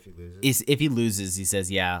last fight if he loses? If he loses, he says,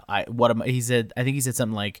 yeah. I think he said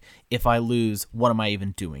something like, if I lose, what am I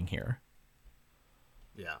even doing here?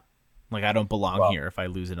 Yeah. Like, I don't belong here if I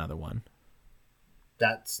lose another one.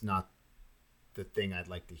 That's not the thing I'd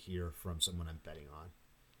like to hear from someone I'm betting on.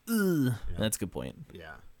 That's a good point.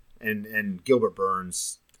 Yeah. And Gilbert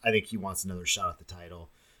Burns, I think he wants another shot at the title,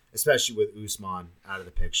 especially with Usman out of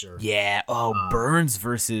the picture. Yeah. Burns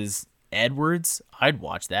versus Edwards, I'd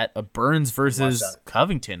watch that. Burns versus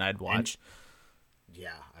Covington, I'd watch.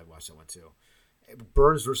 I'd watch that one too.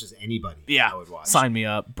 Burns versus anybody, I would watch. Sign me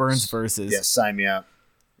up. Burns versus. Yeah, sign me up.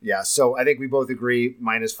 Yeah, so I think we both agree,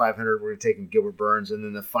 minus 500, we're going to take Gilbert Burns. And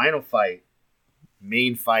then the final fight,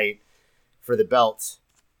 main fight for the belt,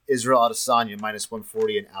 Israel Adesanya, minus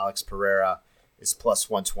 140, and Alex Pereira is plus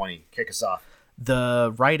 120. Kick us off.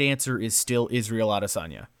 The right answer is still Israel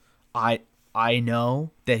Adesanya. I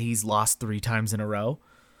know that he's lost 3 times in a row,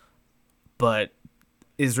 but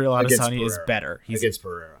Israel Adesanya is better. He's against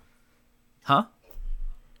Pereira. Huh?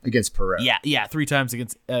 Against Pereira. Yeah, 3 times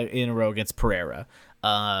against in a row against Pereira.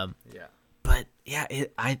 But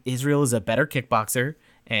Israel is a better kickboxer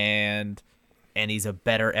and he's a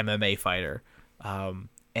better MMA fighter.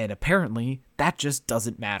 And apparently that just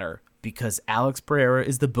doesn't matter because Alex Pereira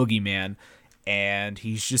is the boogeyman and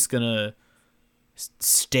he's just going to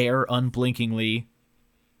stare unblinkingly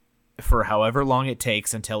for however long it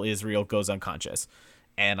takes until Israel goes unconscious.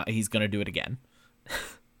 And he's going to do it again.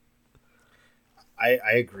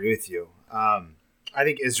 I agree with you. I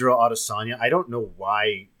think Israel Adesanya, I don't know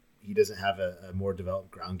why he doesn't have a more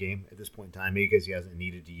developed ground game at this point in time, maybe because he hasn't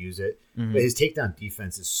needed to use it. Mm-hmm. But his takedown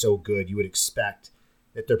defense is so good, you would expect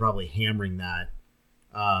that they're probably hammering that,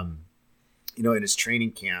 in his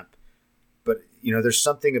training camp. But, there's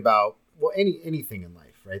something about, anything in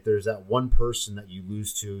life, right? There's that one person that you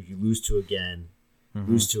lose to again,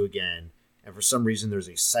 lose to again. And for some reason, there's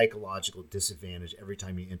a psychological disadvantage every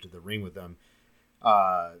time you enter the ring with them.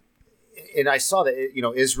 And I saw that,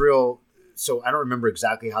 Israel, so I don't remember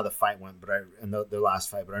exactly how the fight went, in the last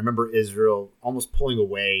fight, but I remember Israel almost pulling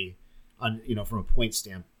away on, from a point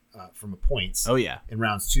stamp, from a points. Oh yeah. In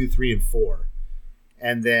rounds 2, 3, and 4.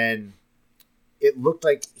 And then it looked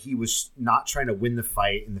like he was not trying to win the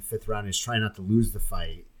fight in the 5th round. He was trying not to lose the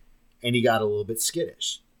fight. And he got a little bit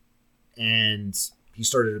skittish. And he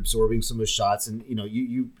started absorbing some of his shots. And,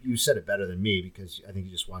 you said it better than me because I think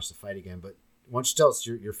you just watched the fight again. But why don't you tell us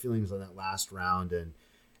your feelings on that last round and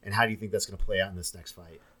how do you think that's going to play out in this next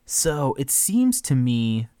fight? So it seems to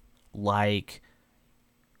me like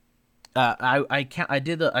I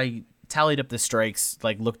tallied up the strikes,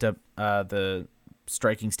 like looked up the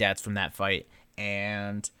striking stats from that fight,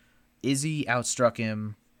 and Izzy outstruck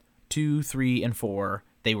him 2, 3, and 4.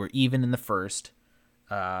 They were even in the first,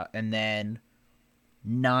 and then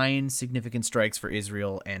 9 significant strikes for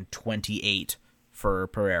Israel and 28 for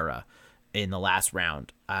Pereira in the last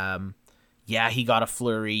round. Yeah, he got a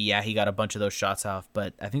flurry. Yeah, he got a bunch of those shots off.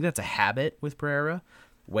 But I think that's a habit with Pereira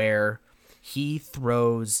where he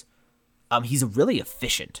throws... he's really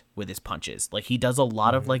efficient with his punches. Like, he does a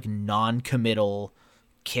lot of, like, non-committal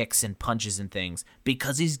kicks and punches and things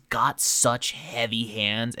because he's got such heavy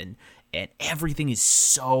hands and everything is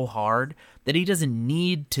so hard that he doesn't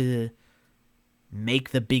need to make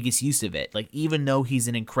the biggest use of it. Like, even though he's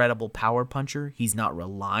an incredible power puncher, he's not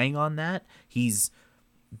relying on that. He's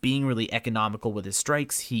being really economical with his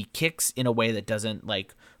strikes. He kicks in a way that doesn't,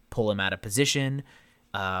 like, pull him out of position.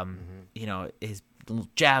 His little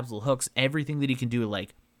jabs, little hooks, everything that he can do,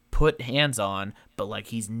 like, put hands on, but, like,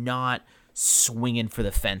 he's not swinging for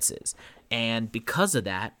the fences. And because of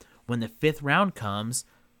that, when the 5th round comes,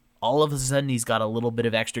 all of a sudden he's got a little bit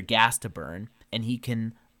of extra gas to burn, and he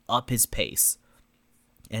can up his pace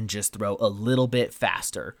and just throw a little bit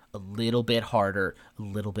faster, a little bit harder, a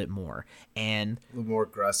little bit more. And a little more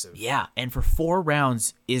aggressive. Yeah, and for 4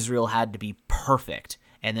 rounds, Israel had to be perfect.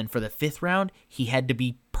 And then for the 5th round, he had to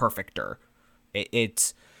be perfecter.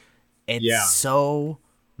 It's so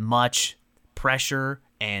much pressure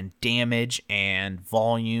and damage and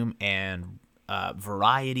volume and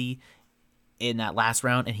variety in that last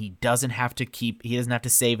round, and he doesn't have to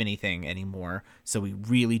save anything anymore. So he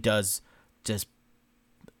really does just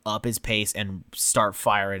up his pace and start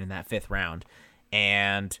firing in that 5th round.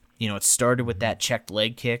 And it started with that checked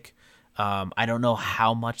leg kick. I don't know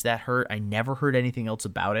how much that hurt. I never heard anything else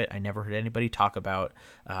about it. I never heard anybody talk about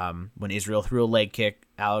when Israel threw a leg kick,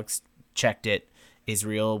 Alex checked it.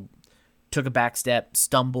 Israel took a back step,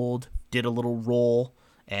 stumbled, did a little roll,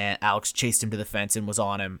 and Alex chased him to the fence and was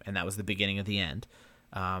on him, and that was the beginning of the end.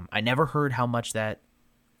 I never heard how much that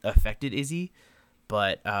affected Izzy,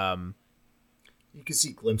 but you could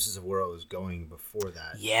see glimpses of where it was going before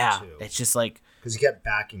that. Yeah, too. It's just like... Because he kept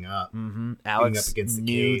backing up. Mm-hmm. Alex up against the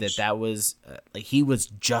knew cage. that was... like, he was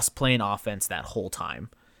just playing offense that whole time.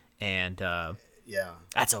 And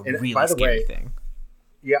that's a really scary thing.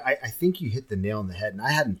 Yeah, I think you hit the nail on the head, and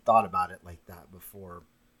I hadn't thought about it like that before.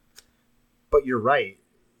 But you're right.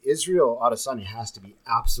 Israel Adesanya has to be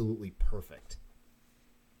absolutely perfect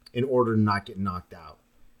in order to not get knocked out.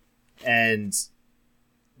 And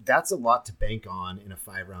that's a lot to bank on in a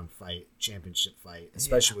 5-round fight, championship fight,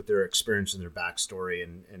 especially with their experience and their backstory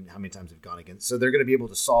and how many times they've gone against. So they're going to be able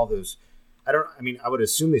to solve those. I would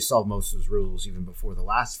assume they solved most of those rules even before the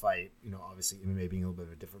last fight, obviously MMA being a little bit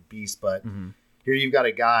of a different beast, but here you've got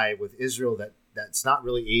a guy with Israel that's not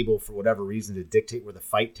really able for whatever reason to dictate where the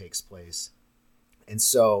fight takes place. And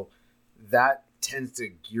so that tends to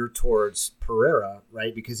gear towards Pereira,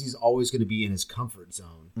 right? Because he's always going to be in his comfort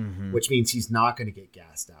zone, which means he's not going to get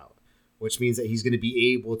gassed out, which means that he's going to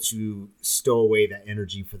be able to stow away that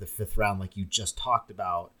energy for the 5th round like you just talked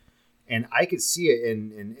about. And I could see it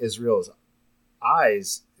in Israel's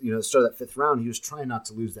eyes, the start of that 5th round, he was trying not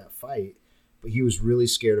to lose that fight, but he was really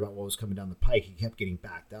scared about what was coming down the pike. He kept getting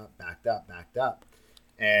backed up.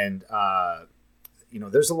 And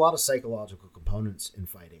there's a lot of psychological components in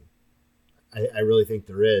fighting. I really think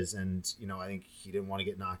there is. And, I think he didn't want to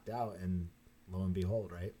get knocked out, and lo and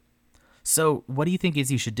behold, right? So what do you think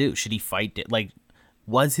Izzy should do? Should he fight? Like,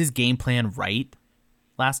 was his game plan right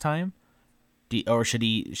last time? Or should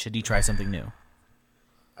he try something new?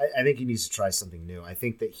 I think he needs to try something new. I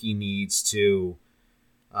think that he needs to,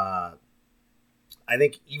 I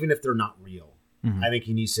think even if they're not real, I think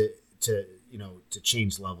he needs to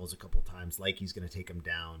change levels a couple times, like he's going to take him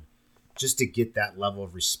down, just to get that level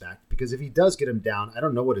of respect. Because if he does get him down, I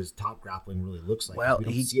don't know what his top grappling really looks like. Well, we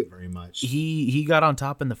don't see it very much. He got on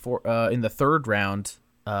top in the third round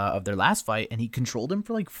of their last fight, and he controlled him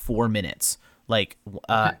for like 4 minutes. Like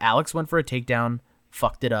Alex went for a takedown,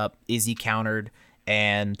 fucked it up. Izzy countered,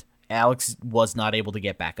 and Alex was not able to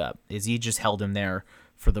get back up. Izzy just held him there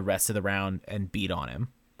for the rest of the round and beat on him.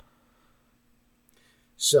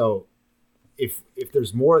 So if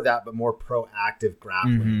there's more of that, but more proactive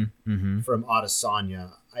grappling from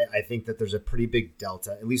Adesanya, I think that there's a pretty big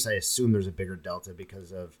delta. At least I assume there's a bigger delta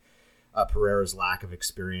because of Pereira's lack of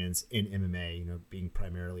experience in MMA, being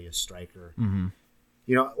primarily a striker.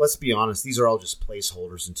 Let's be honest, these are all just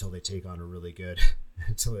placeholders until they take on a really good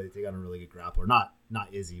grappler. Not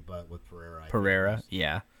Izzy, but with Pereira. Pereira,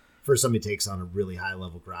 yeah. First time he takes on a really high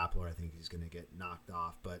level grappler, I think he's going to get knocked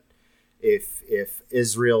off. But if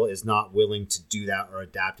Israel is not willing to do that or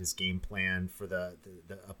adapt his game plan for the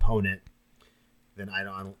opponent, then I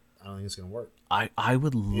don't think it's going to work. I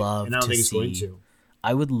would love and I don't to think see. It's going to.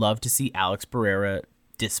 I would love to see Alex Pereira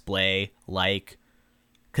display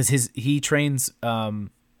because he trains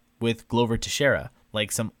with Glover Teixeira,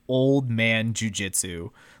 like some old man jiu-jitsu,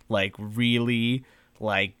 like really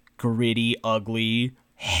like gritty, ugly,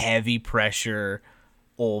 heavy pressure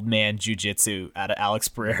old man jiu-jitsu out of Alex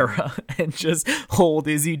Pereira and just hold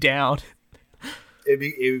Izzy down.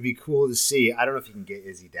 It would be cool to see. I don't know if you can get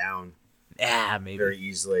Izzy down maybe very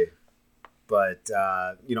easily. But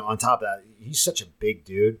on top of that, he's such a big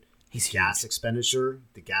dude. The gas expenditure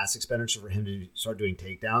for him to start doing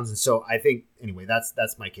takedowns. And so I think, anyway,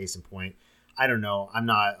 that's my case in point. I don't know. I'm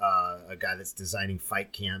not a guy that's designing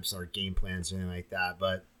fight camps or game plans or anything like that.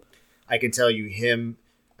 But I can tell you him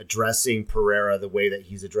addressing Pereira the way that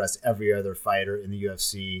he's addressed every other fighter in the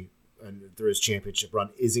UFC and through his championship run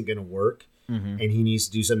isn't going to work. And he needs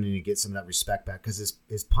to do something to get some of that respect back because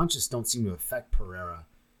his punches don't seem to affect Pereira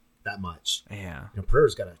that much. Yeah.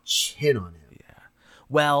 Pereira's got a chin on him. Yeah.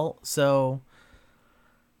 Well, so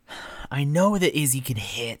I know that Izzy can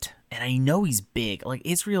hit, and I know he's big. Like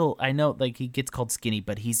Israel, I know like he gets called skinny,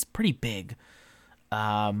 but he's pretty big.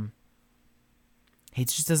 He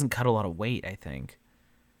just doesn't cut a lot of weight, I think.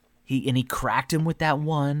 He cracked him with that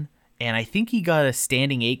one, and I think he got a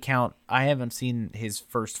standing 8 count. I haven't seen his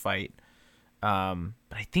first fight. But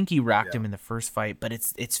I think he racked him in the first fight, but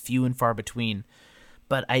it's few and far between.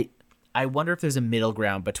 But I wonder if there's a middle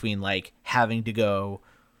ground between like having to go,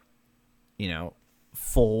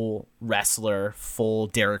 full wrestler, full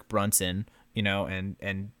Derek Brunson,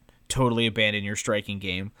 and totally abandon your striking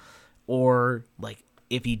game, or like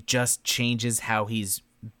if he just changes how he's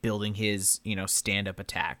building his, stand-up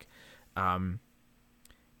attack.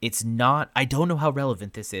 It's not. I don't know how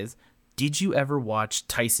relevant this is. Did you ever watch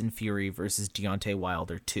Tyson Fury versus Deontay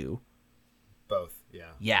Wilder 2? Both,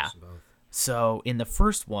 yeah. Yeah. Both. So in the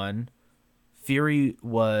first one, Fury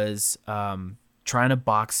was trying to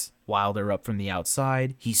box Wilder up from the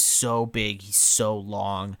outside. He's so big, he's so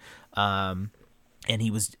long, and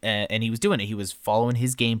he was doing it. He was following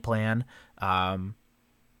his game plan, but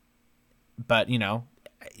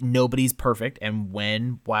nobody's perfect. And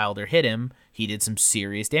when Wilder hit him, he did some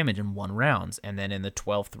serious damage in 1 round. And then in the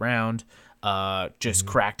 12th round, just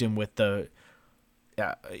cracked him with the.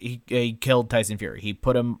 He killed Tyson Fury. He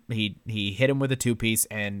hit him with a 2-piece,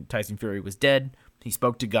 and Tyson Fury was dead. He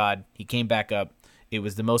spoke to God. He came back up. It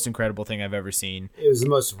was the most incredible thing I've ever seen. It was the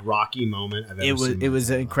most Rocky moment I've ever seen. It was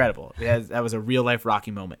incredible. That was a real life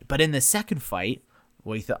Rocky moment. But in the second fight,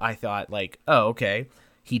 I thought like, oh, okay.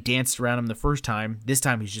 He danced around him the first time. This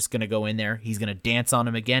time he's just going to go in there. He's going to dance on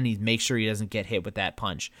him again. He make sure he doesn't get hit with that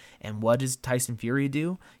punch. And what does Tyson Fury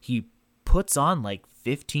do? He puts on like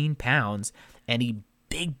 15 pounds and he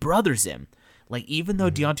big brothers him. Like, even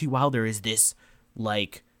though Deontay Wilder is this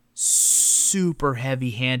like super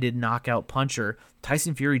heavy-handed knockout puncher,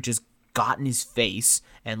 Tyson Fury just got in his face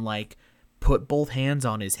and like put both hands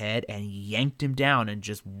on his head and yanked him down and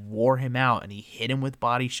just wore him out, and he hit him with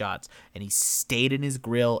body shots, and he stayed in his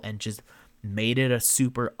grill and just made it a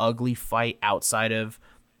super ugly fight outside of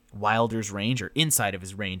Wilder's range, or inside of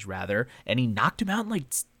his range rather, and he knocked him out in like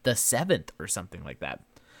the 7th or something like that.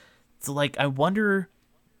 So like, I wonder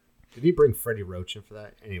Did he bring Freddie Roach in for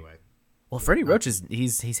that? Anyway. Well, Freddie Roach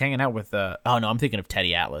he's hanging out with oh no, I'm thinking of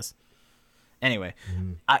Teddy Atlas. Anyway,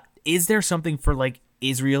 is there something for like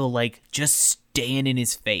Israel like just staying in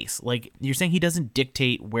his face? Like you're saying he doesn't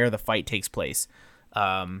dictate where the fight takes place.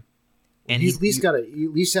 And he's at least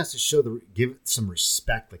has to give some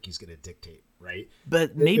respect, like he's going to dictate, right?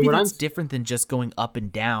 But maybe that's different than just going up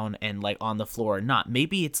and down and like on the floor or not.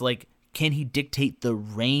 Maybe it's like, can he dictate the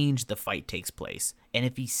range the fight takes place? And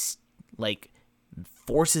if he like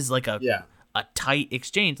forces like a tight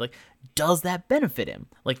exchange, like does that benefit him?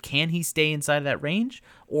 Like, can he stay inside of that range,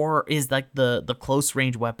 or is like the close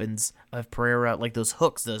range weapons of Pereira, like those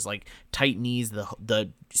hooks, those like tight knees,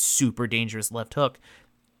 the super dangerous left hook?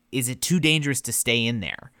 Is it too dangerous to stay in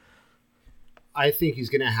there? I think he's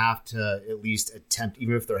going to have to at least attempt,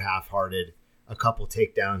 even if they're half-hearted, a couple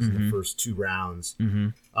takedowns in the first 2 rounds.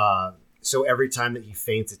 So every time that he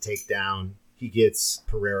feints a takedown, he gets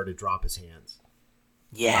Pereira to drop his hands.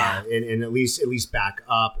 Yeah, and at least back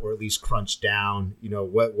up, or at least crunch down. You know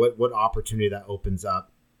what opportunity that opens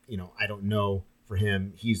up. You know, I don't know for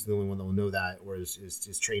him. He's the only one that will know that, or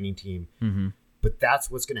his training team. But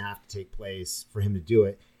that's what's going to have to take place for him to do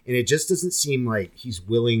it. And it just doesn't seem like he's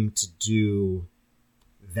willing to do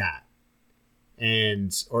that.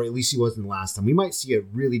 Or at least he wasn't the last time. We might see a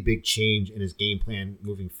really big change in his game plan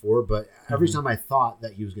moving forward. But every time I thought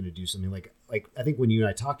that he was going to do something like I think when you and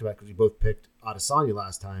I talked about it, because we both picked Adesanya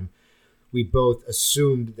last time, we both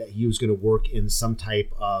assumed that he was going to work in some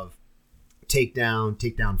type of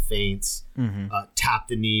takedown feints, tap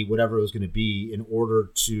the knee, whatever it was going to be, in order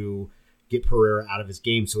to get Pereira out of his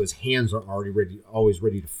game, so his hands are always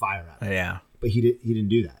ready to fire at him. Yeah. But he didn't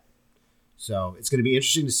do that. So it's going to be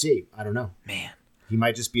interesting to see. I don't know. Man. He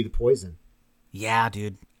might just be the poison. Yeah,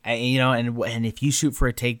 dude. And if you shoot for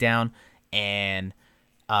a takedown and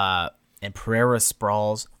Pereira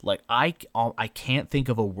sprawls, like I can't think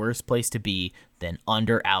of a worse place to be than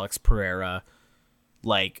under Alex Pereira,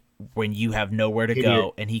 like when you have nowhere to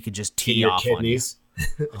go and he could just tee off on you.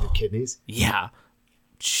 Your kidneys? Yeah.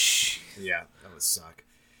 Yeah, that would suck.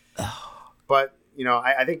 But,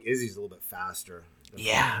 I think Izzy's a little bit faster.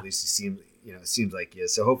 Yeah. At least it seems like he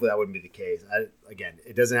is. So hopefully that wouldn't be the case. Again,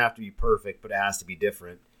 it doesn't have to be perfect, but it has to be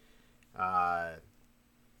different.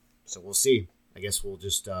 So we'll see. I guess we'll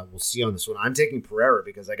see on this one. I'm taking Pereira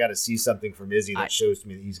because I got to see something from Izzy that shows to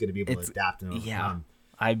me that he's going to be able to adapt and overcome. Yeah.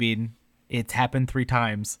 I mean, it's happened 3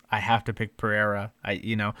 times. I have to pick Pereira.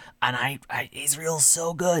 Israel's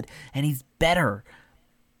so good and he's better.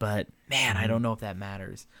 But man, I don't know if that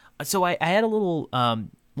matters. So I had a little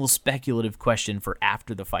speculative question for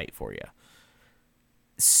after the fight for you.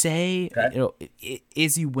 Say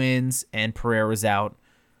Izzy wins and Pereira's out,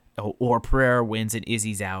 or Pereira wins and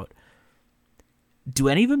Izzy's out. Do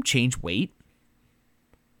any of them change weight?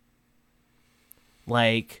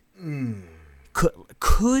 Like,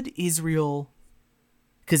 could Israel?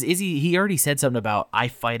 Because Izzy, he already said something about I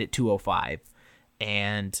fight at 205,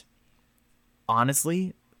 and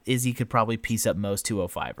honestly, Izzy could probably piece up most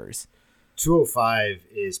 205ers. 205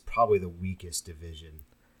 is probably the weakest division.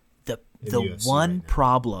 The one right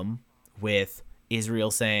problem with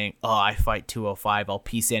Israel saying, "Oh, I fight 205, I'll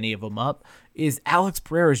piece any of them up," is Alex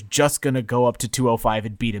Pereira's just gonna go up to 205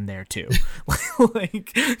 and beat him there too.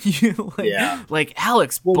 like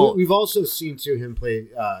Alex. Well, we've also seen him play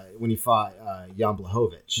when he fought Jan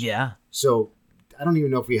Blachowicz. Yeah. So I don't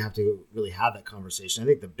even know if we have to really have that conversation. I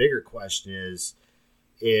think the bigger question is,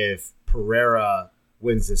 if Pereira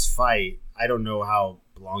wins this fight, I don't know how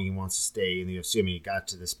long he wants to stay in the UFC. I mean, he got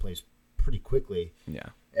to this place pretty quickly. Yeah.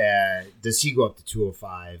 Does he go up to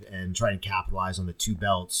 205 and try and capitalize on the 2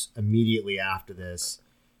 belts immediately after this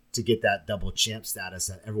to get that double champ status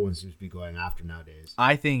that everyone seems to be going after nowadays?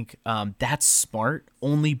 I think that's smart,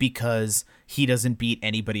 only because he doesn't beat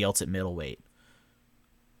anybody else at middleweight.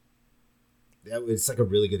 It's like a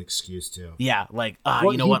really good excuse too. Yeah, like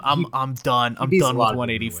you know what? I'm done. I'm done with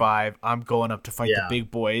 185. I'm going up to fight the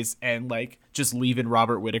big boys, and like just leaving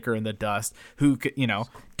Robert Whittaker in the dust. Who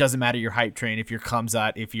doesn't matter your hype train. If you're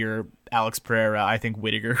Khamzat, if you're Alex Pereira, I think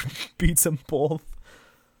Whittaker beats them both.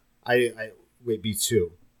 Beats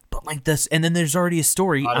who? But like this, and then there's already a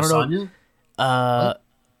story. Adesanya? I don't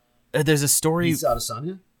know. There's a story. Beats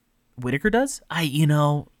Adesanya? Whittaker does?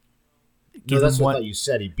 No, that's what you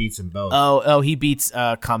said. He beats them both. Oh, he beats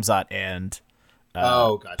Khamzat and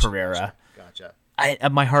gotcha, Pereira. Gotcha.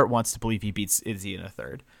 My heart wants to believe he beats Izzy in a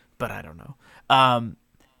third, but I don't know.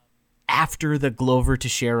 After the Glover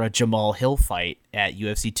Teixeira Jamal Hill fight at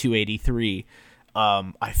UFC 283,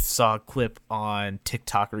 I saw a clip on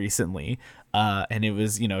TikTok recently, and it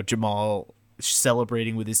was Jamal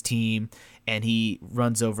celebrating with his team, and he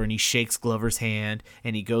runs over and he shakes Glover's hand,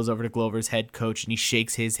 and he goes over to Glover's head coach and he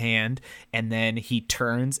shakes his hand, and then he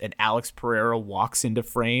turns and Alex Pereira walks into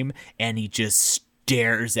frame and he just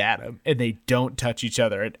stares at him, and they don't touch each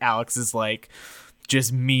other, and Alex is like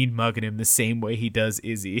just mean mugging him the same way he does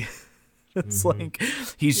Izzy. It's like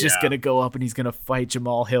he's just gonna go up and he's gonna fight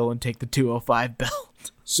Jamal Hill and take the 205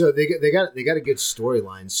 belt. So they got a good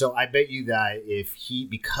storyline. So I bet you that if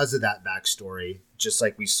because of that backstory, just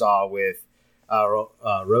like we saw with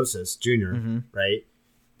Rosas Jr., right,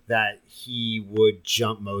 that he would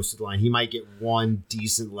jump most of the line. He might get one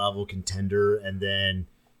decent level contender and then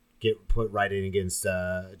get put right in against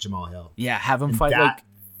Jamal Hill. Yeah, have him fight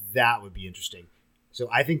that would be interesting. So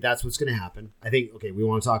I think that's what's going to happen. I think, okay, we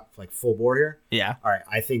want to talk like full bore here. Yeah. All right.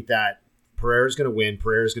 I think that Pereira's going to win.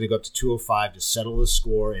 Pereira's going to go up to 205 to settle the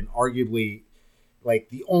score, and arguably, like,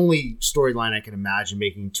 the only storyline I can imagine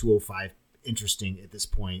making 205 interesting at this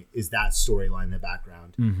point is that storyline in the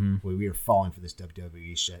background. We are falling for this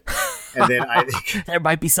WWE shit. And then I think there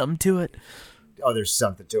might be something to it. Oh, there's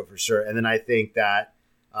something to it for sure. And then I think that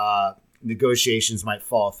negotiations might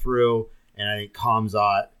fall through, and I think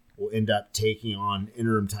Khamzat will end up taking on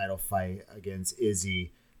interim title fight against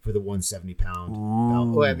Izzy for the 170-pound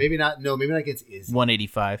belt. Oh, maybe not. No, maybe not against Izzy.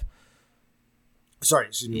 185. Sorry,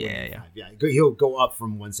 excuse me. Yeah. He'll go up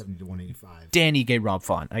from 170 to 185. Danny gay Rob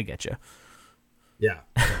Font. I get you. Yeah.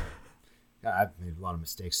 I've made a lot of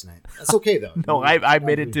mistakes tonight. That's okay though. No, I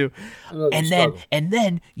made it too. And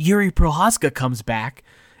then Yuri Prohaska comes back.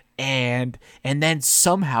 And then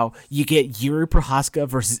somehow you get Yuri Prohaska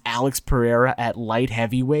versus Alex Pereira at light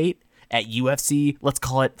heavyweight at UFC. Let's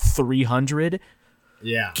call it 300.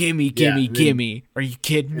 Yeah. Gimme. Are you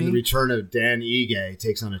kidding me? The return of Dan Ige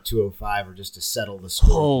takes on a 205 or just to settle the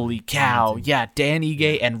score. Holy cow. Yeah, Dan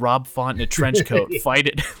Ige and Rob Font in a trench coat fight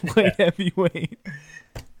at light heavyweight.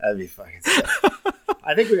 That'd be fucking sick.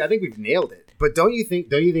 I think we've nailed it. But don't you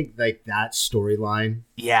think like that storyline?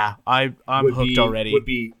 Yeah, I'm hooked already. Would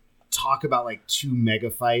be talk about like two mega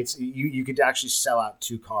fights. You could actually sell out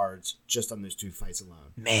 2 cards just on those 2 fights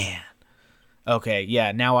alone. Man. Okay,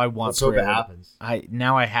 yeah. Now I want. Let's hope it happens. I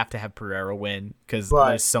have to have Pereira win because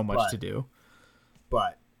there's so much to do.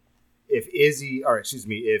 But if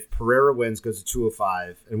Pereira wins, goes to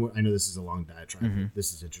 205, and I know this is a long diatribe. But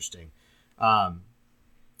this is interesting.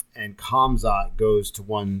 And Khamzat goes to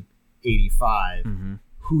 185.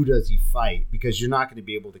 Who does he fight? Because you're not going to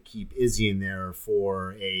be able to keep Izzy in there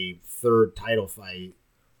for a third title fight,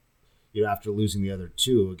 after losing the other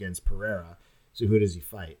 2 against Pereira. So who does he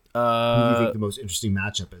fight? Who do you think the most interesting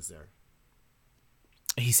matchup is there?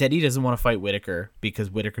 He said he doesn't want to fight Whitaker because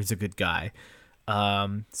Whitaker's a good guy.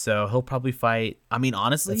 So he'll probably fight. I mean,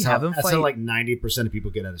 honestly, that's how like 90% of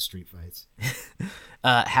people get out of street fights.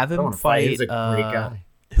 Have him fight. He's a great guy.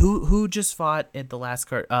 Who just fought at the last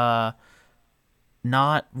card?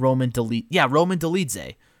 Not Roman Dolidze. Yeah, Roman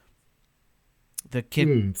Dolidze. The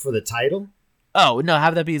kid for the title. Oh no,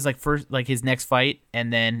 have that be his his next fight,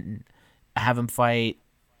 and then have him fight.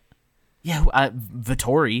 Yeah,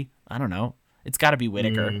 Vettori. I don't know. It's got to be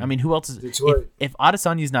Whitaker. I mean, who else is? If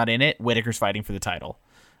Adesanya's not in it, Whitaker's fighting for the title.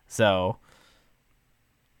 So.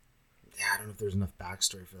 Yeah, I don't know if there's enough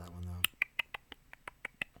backstory for that one though.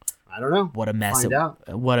 I don't know. What a mess!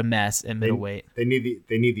 What a mess in middleweight. They need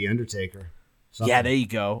the Undertaker. Something. Yeah, there you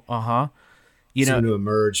go. Soon to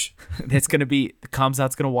emerge. It's gonna be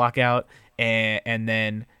Khamzat's gonna walk out, and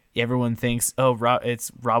then everyone thinks,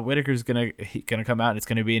 it's Rob Whitaker's gonna come out, and it's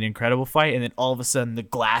gonna be an incredible fight, and then all of a sudden the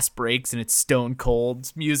glass breaks and it's Stone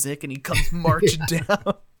Cold's music, and he comes marching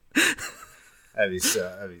down. That's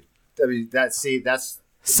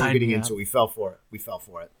we're getting into it. We fell for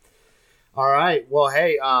it. All right. Well,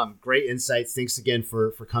 hey, great insights. Thanks again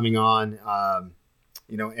for coming on.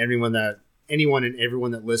 Anyone and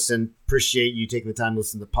everyone that listened, appreciate you taking the time to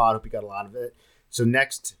listen to the pod. Hope you got a lot of it. So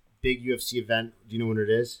next big UFC event, do you know when it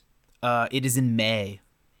is? It is in May.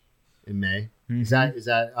 In May? Is that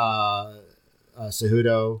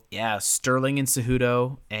Cejudo? Yeah, Sterling and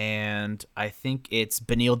Cejudo, and I think it's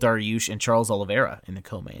Beneil Dariush and Charles Oliveira in the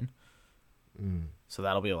co-main. So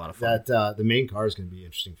that'll be a lot of fun. That the main card is going to be an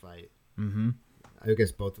interesting fight. I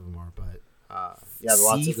guess both of them are, but there's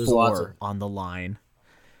lots of on the line.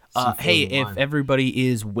 Hey, if everybody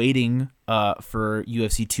is waiting for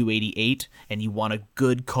UFC 288 and you want a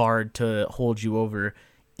good card to hold you over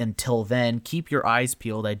until then, keep your eyes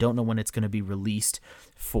peeled. I don't know when it's going to be released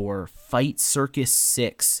for Fight Circus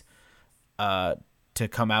 6 to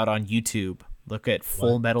come out on YouTube. Look at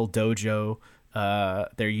Full Metal Dojo,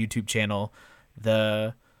 their YouTube channel.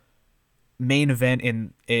 The main event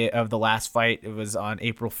of the last fight, it was on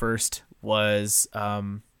April 1st, was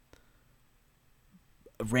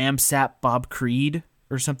Ramsap Bob Creed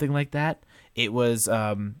or something like that. It was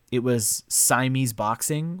Siamese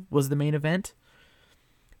boxing was the main event.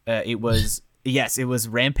 It was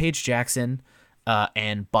Rampage Jackson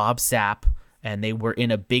and Bob Sapp, and they were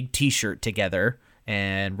in a big T-shirt together.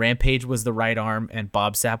 And Rampage was the right arm, and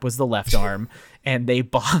Bob Sapp was the left arm, and they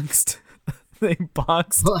boxed.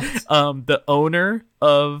 The owner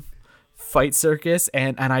of Fight Circus,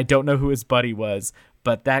 and I don't know who his buddy was,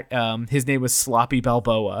 but that his name was Sloppy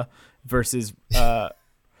Balboa versus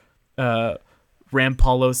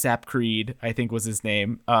Rampolo Sap Creed, I think was his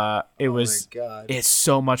name. It's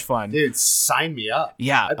so much fun. Dude, sign me up.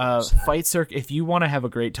 Yeah, Fight Circus. If you want to have a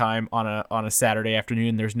great time on a Saturday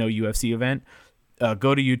afternoon, there's no UFC event.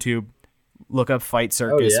 Go to YouTube, look up Fight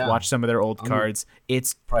Circus, watch some of their old cards.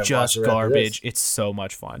 It's just garbage. It's so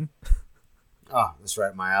much fun. Oh, that's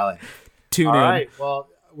right, my alley. Tune in. All right, well,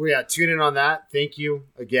 tune in on that. Thank you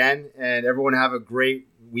again, and everyone have a great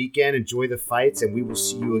weekend. Enjoy the fights, and we will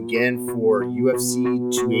see you again for UFC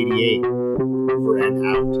 288. Over and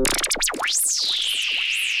out.